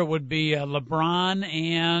this year, it would be LeBron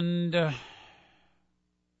and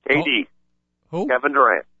KD. Who? Kevin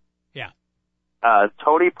Durant. Yeah.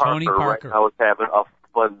 Tony Parker. Tony Parker. Right now is having a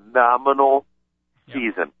phenomenal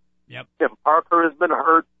season. Yep. Tim Parker has been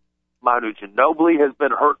hurt. Manu Ginobili has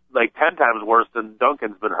been hurt like 10 times worse than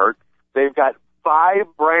Duncan's been hurt. They've got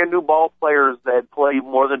 5 brand new ball players that play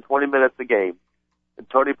more than 20 minutes a game. And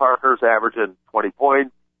Tony Parker's averaging 20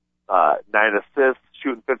 points, 9 assists,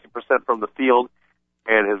 shooting 50% from the field.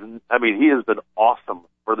 And he has been awesome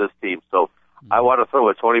for this team. So I want to throw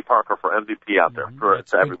a Tony Parker for MVP out there for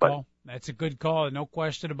everybody. Call. That's a good call, no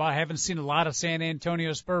question about it. I haven't seen a lot of San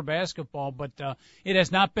Antonio Spurs basketball, but it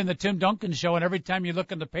has not been the Tim Duncan show. And every time you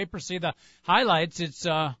look in the paper, see the highlights, it's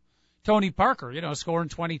Tony Parker, scoring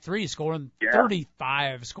 23, scoring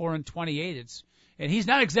 35, scoring 28. And he's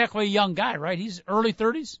not exactly a young guy, right? He's early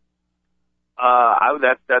 30s.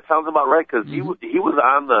 That sounds about right, because he was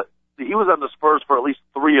on the Spurs for at least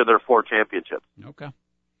 3 of their 4 championships. Okay.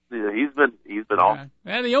 Yeah, he's been awesome.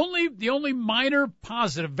 And the only minor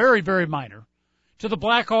positive, very, very minor, to the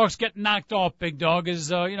Blackhawks getting knocked off, Big Dog,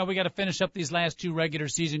 is we got to finish up these last 2 regular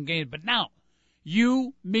season games. But now,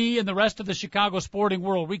 you, me, and the rest of the Chicago sporting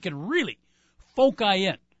world, we can really foci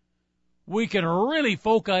in. We can really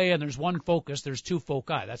foci in. There's one focus. There's 2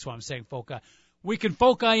 foci. That's why I'm saying foci. We can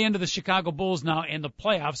foci into the Chicago Bulls now and the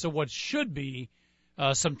playoffs of what should be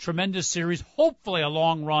some tremendous series, hopefully a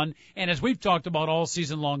long run, and as we've talked about all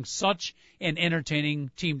season long, such an entertaining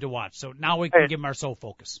team to watch. So now we can give them our sole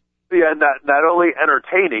focus. Yeah, not only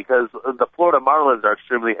entertaining, because the Florida Marlins are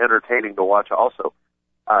extremely entertaining to watch also.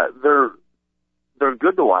 They're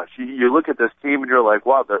good to watch. You look at this team and you're like,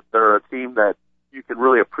 wow, they're a team that you can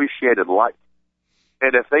really appreciate and like.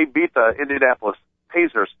 And if they beat the Indianapolis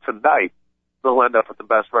Pacers tonight, they'll end up with the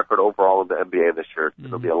best record overall in the NBA this year.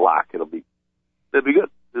 It'll be a lock. It'll be good.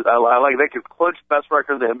 I like they could clinch best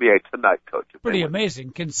record in the NBA tonight, Coach. Pretty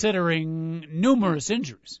amazing, considering numerous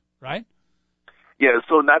injuries, right? Yeah,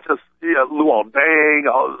 so not just Luol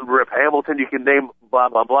Deng, Rip Hamilton, you can name blah,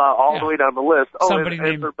 blah, blah, all the way down the list. Oh, Somebody and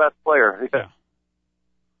named their best player.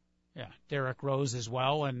 Yeah, Derrick Rose as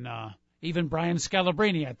well, and even Brian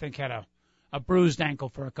Scalabrine, I think, had a bruised ankle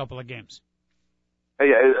for a couple of games.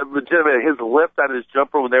 Yeah, legitimately, his lift on his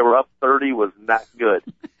jumper when they were up 30 was not good.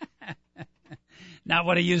 Not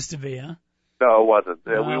what it used to be, huh? No, it wasn't.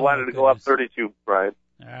 Oh, we wanted to go up 32, Brian.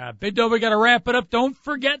 Big Dog, we got to wrap it up. Don't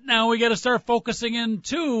forget now, we got to start focusing in,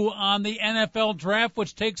 too, on the NFL draft,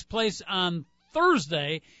 which takes place on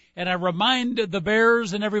Thursday. And I remind the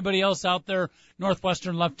Bears and everybody else out there,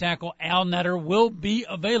 Northwestern left tackle Al Netter will be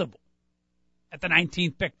available at the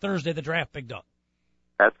 19th pick Thursday, the draft, Big Dog.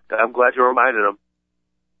 I'm glad you reminded him.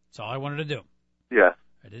 That's all I wanted to do. Yeah.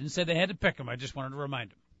 I didn't say they had to pick him. I just wanted to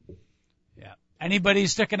remind him. Yeah. Anybody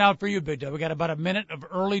sticking out for you, Big Dog? We got about a minute of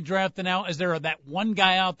early drafting out. Is there that one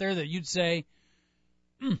guy out there that you'd say,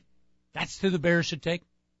 that's who the Bears should take?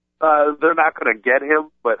 They're not going to get him,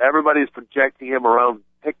 but everybody's projecting him around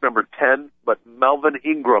pick number 10. But Melvin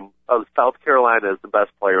Ingram of South Carolina is the best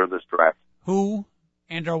player in this draft. Who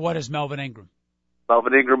or what is Melvin Ingram?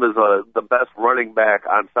 Melvin Ingram is the best running back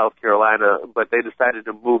on South Carolina, but they decided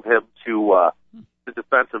to move him to the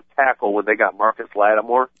defensive tackle when they got Marcus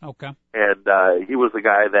Lattimore. Okay. And he was the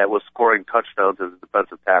guy that was scoring touchdowns as a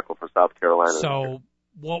defensive tackle for South Carolina. So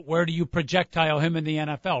where do you projectile him in the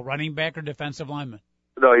NFL? Running back or defensive lineman?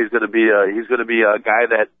 No, he's going to be a guy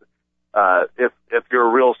that if you're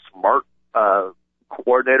a real smart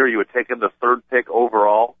coordinator, you would take him the third pick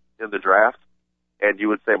overall in the draft, and you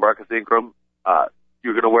would say, Marcus Ingram,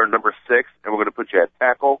 you're going to wear number 6, and we're going to put you at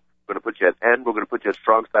tackle, we're going to put you at end, we're going to put you at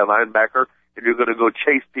strong side linebacker, and you're going to go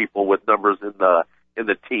chase people with numbers in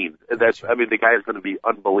the teens. And that's, I mean, the guy is going to be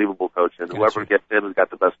unbelievable, Coach, and whoever gets him has got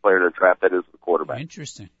the best player in the draft. That is the quarterback.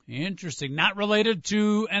 Interesting. Not related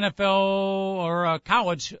to NFL or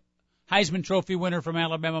college Heisman Trophy winner from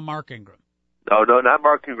Alabama, Mark Ingram. No, not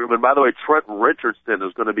Mark Ingram. And by the way, Trent Richardson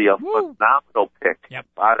is going to be a phenomenal pick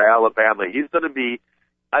out of Alabama. He's going to be.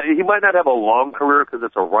 He might not have a long career because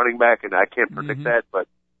it's a running back, and I can't predict that. But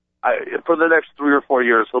for the next 3 or 4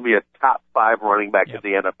 years, he'll be a top 5 running back in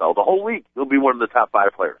the NFL. The whole league, he'll be one of the top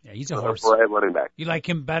 5 players. Yeah, he's a horse. For a running back. You like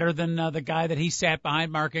him better than the guy that he sat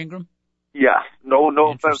behind, Mark Ingram? Yeah. No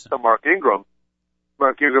offense to Mark Ingram.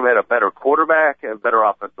 Mark Ingram had a better quarterback and a better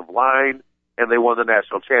offensive line, and they won the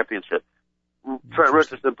national championship. Trent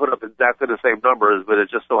Richardson put up exactly the same numbers, but it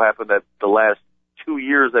just so happened that the last 2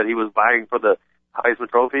 years that he was vying for the Heisman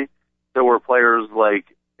Trophy, there were players like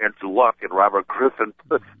Andrew Luck and Robert Griffin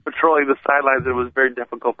patrolling the sidelines. It was very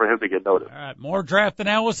difficult for him to get noticed. All right, more draft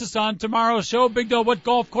analysis on tomorrow's show. Big Dog, what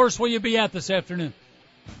golf course will you be at this afternoon?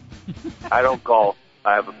 I don't golf.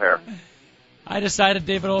 I have a pair. I decided,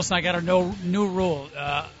 David Olson, I got a new rule.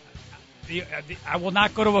 I will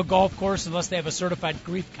not go to a golf course unless they have a certified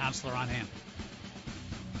grief counselor on hand.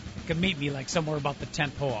 You can meet me like somewhere about the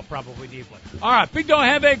 10th hole. I'll probably need one. All right, Big Dog,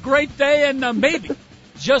 have a great day, and maybe,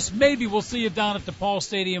 just maybe, we'll see you down at DePaul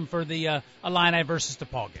Stadium for the Illini versus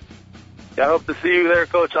DePaul game. I hope to see you there,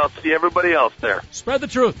 Coach. I'll see everybody else there. Spread the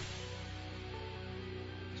truth.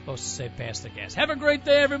 Supposed to say pass the gas. Have a great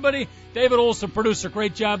day, everybody. David Olson, producer.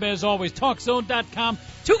 Great job as always. TalkZone.com.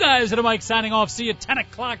 2 guys at a mic signing off. See you at 10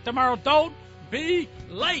 o'clock tomorrow. Don't be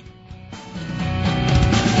late.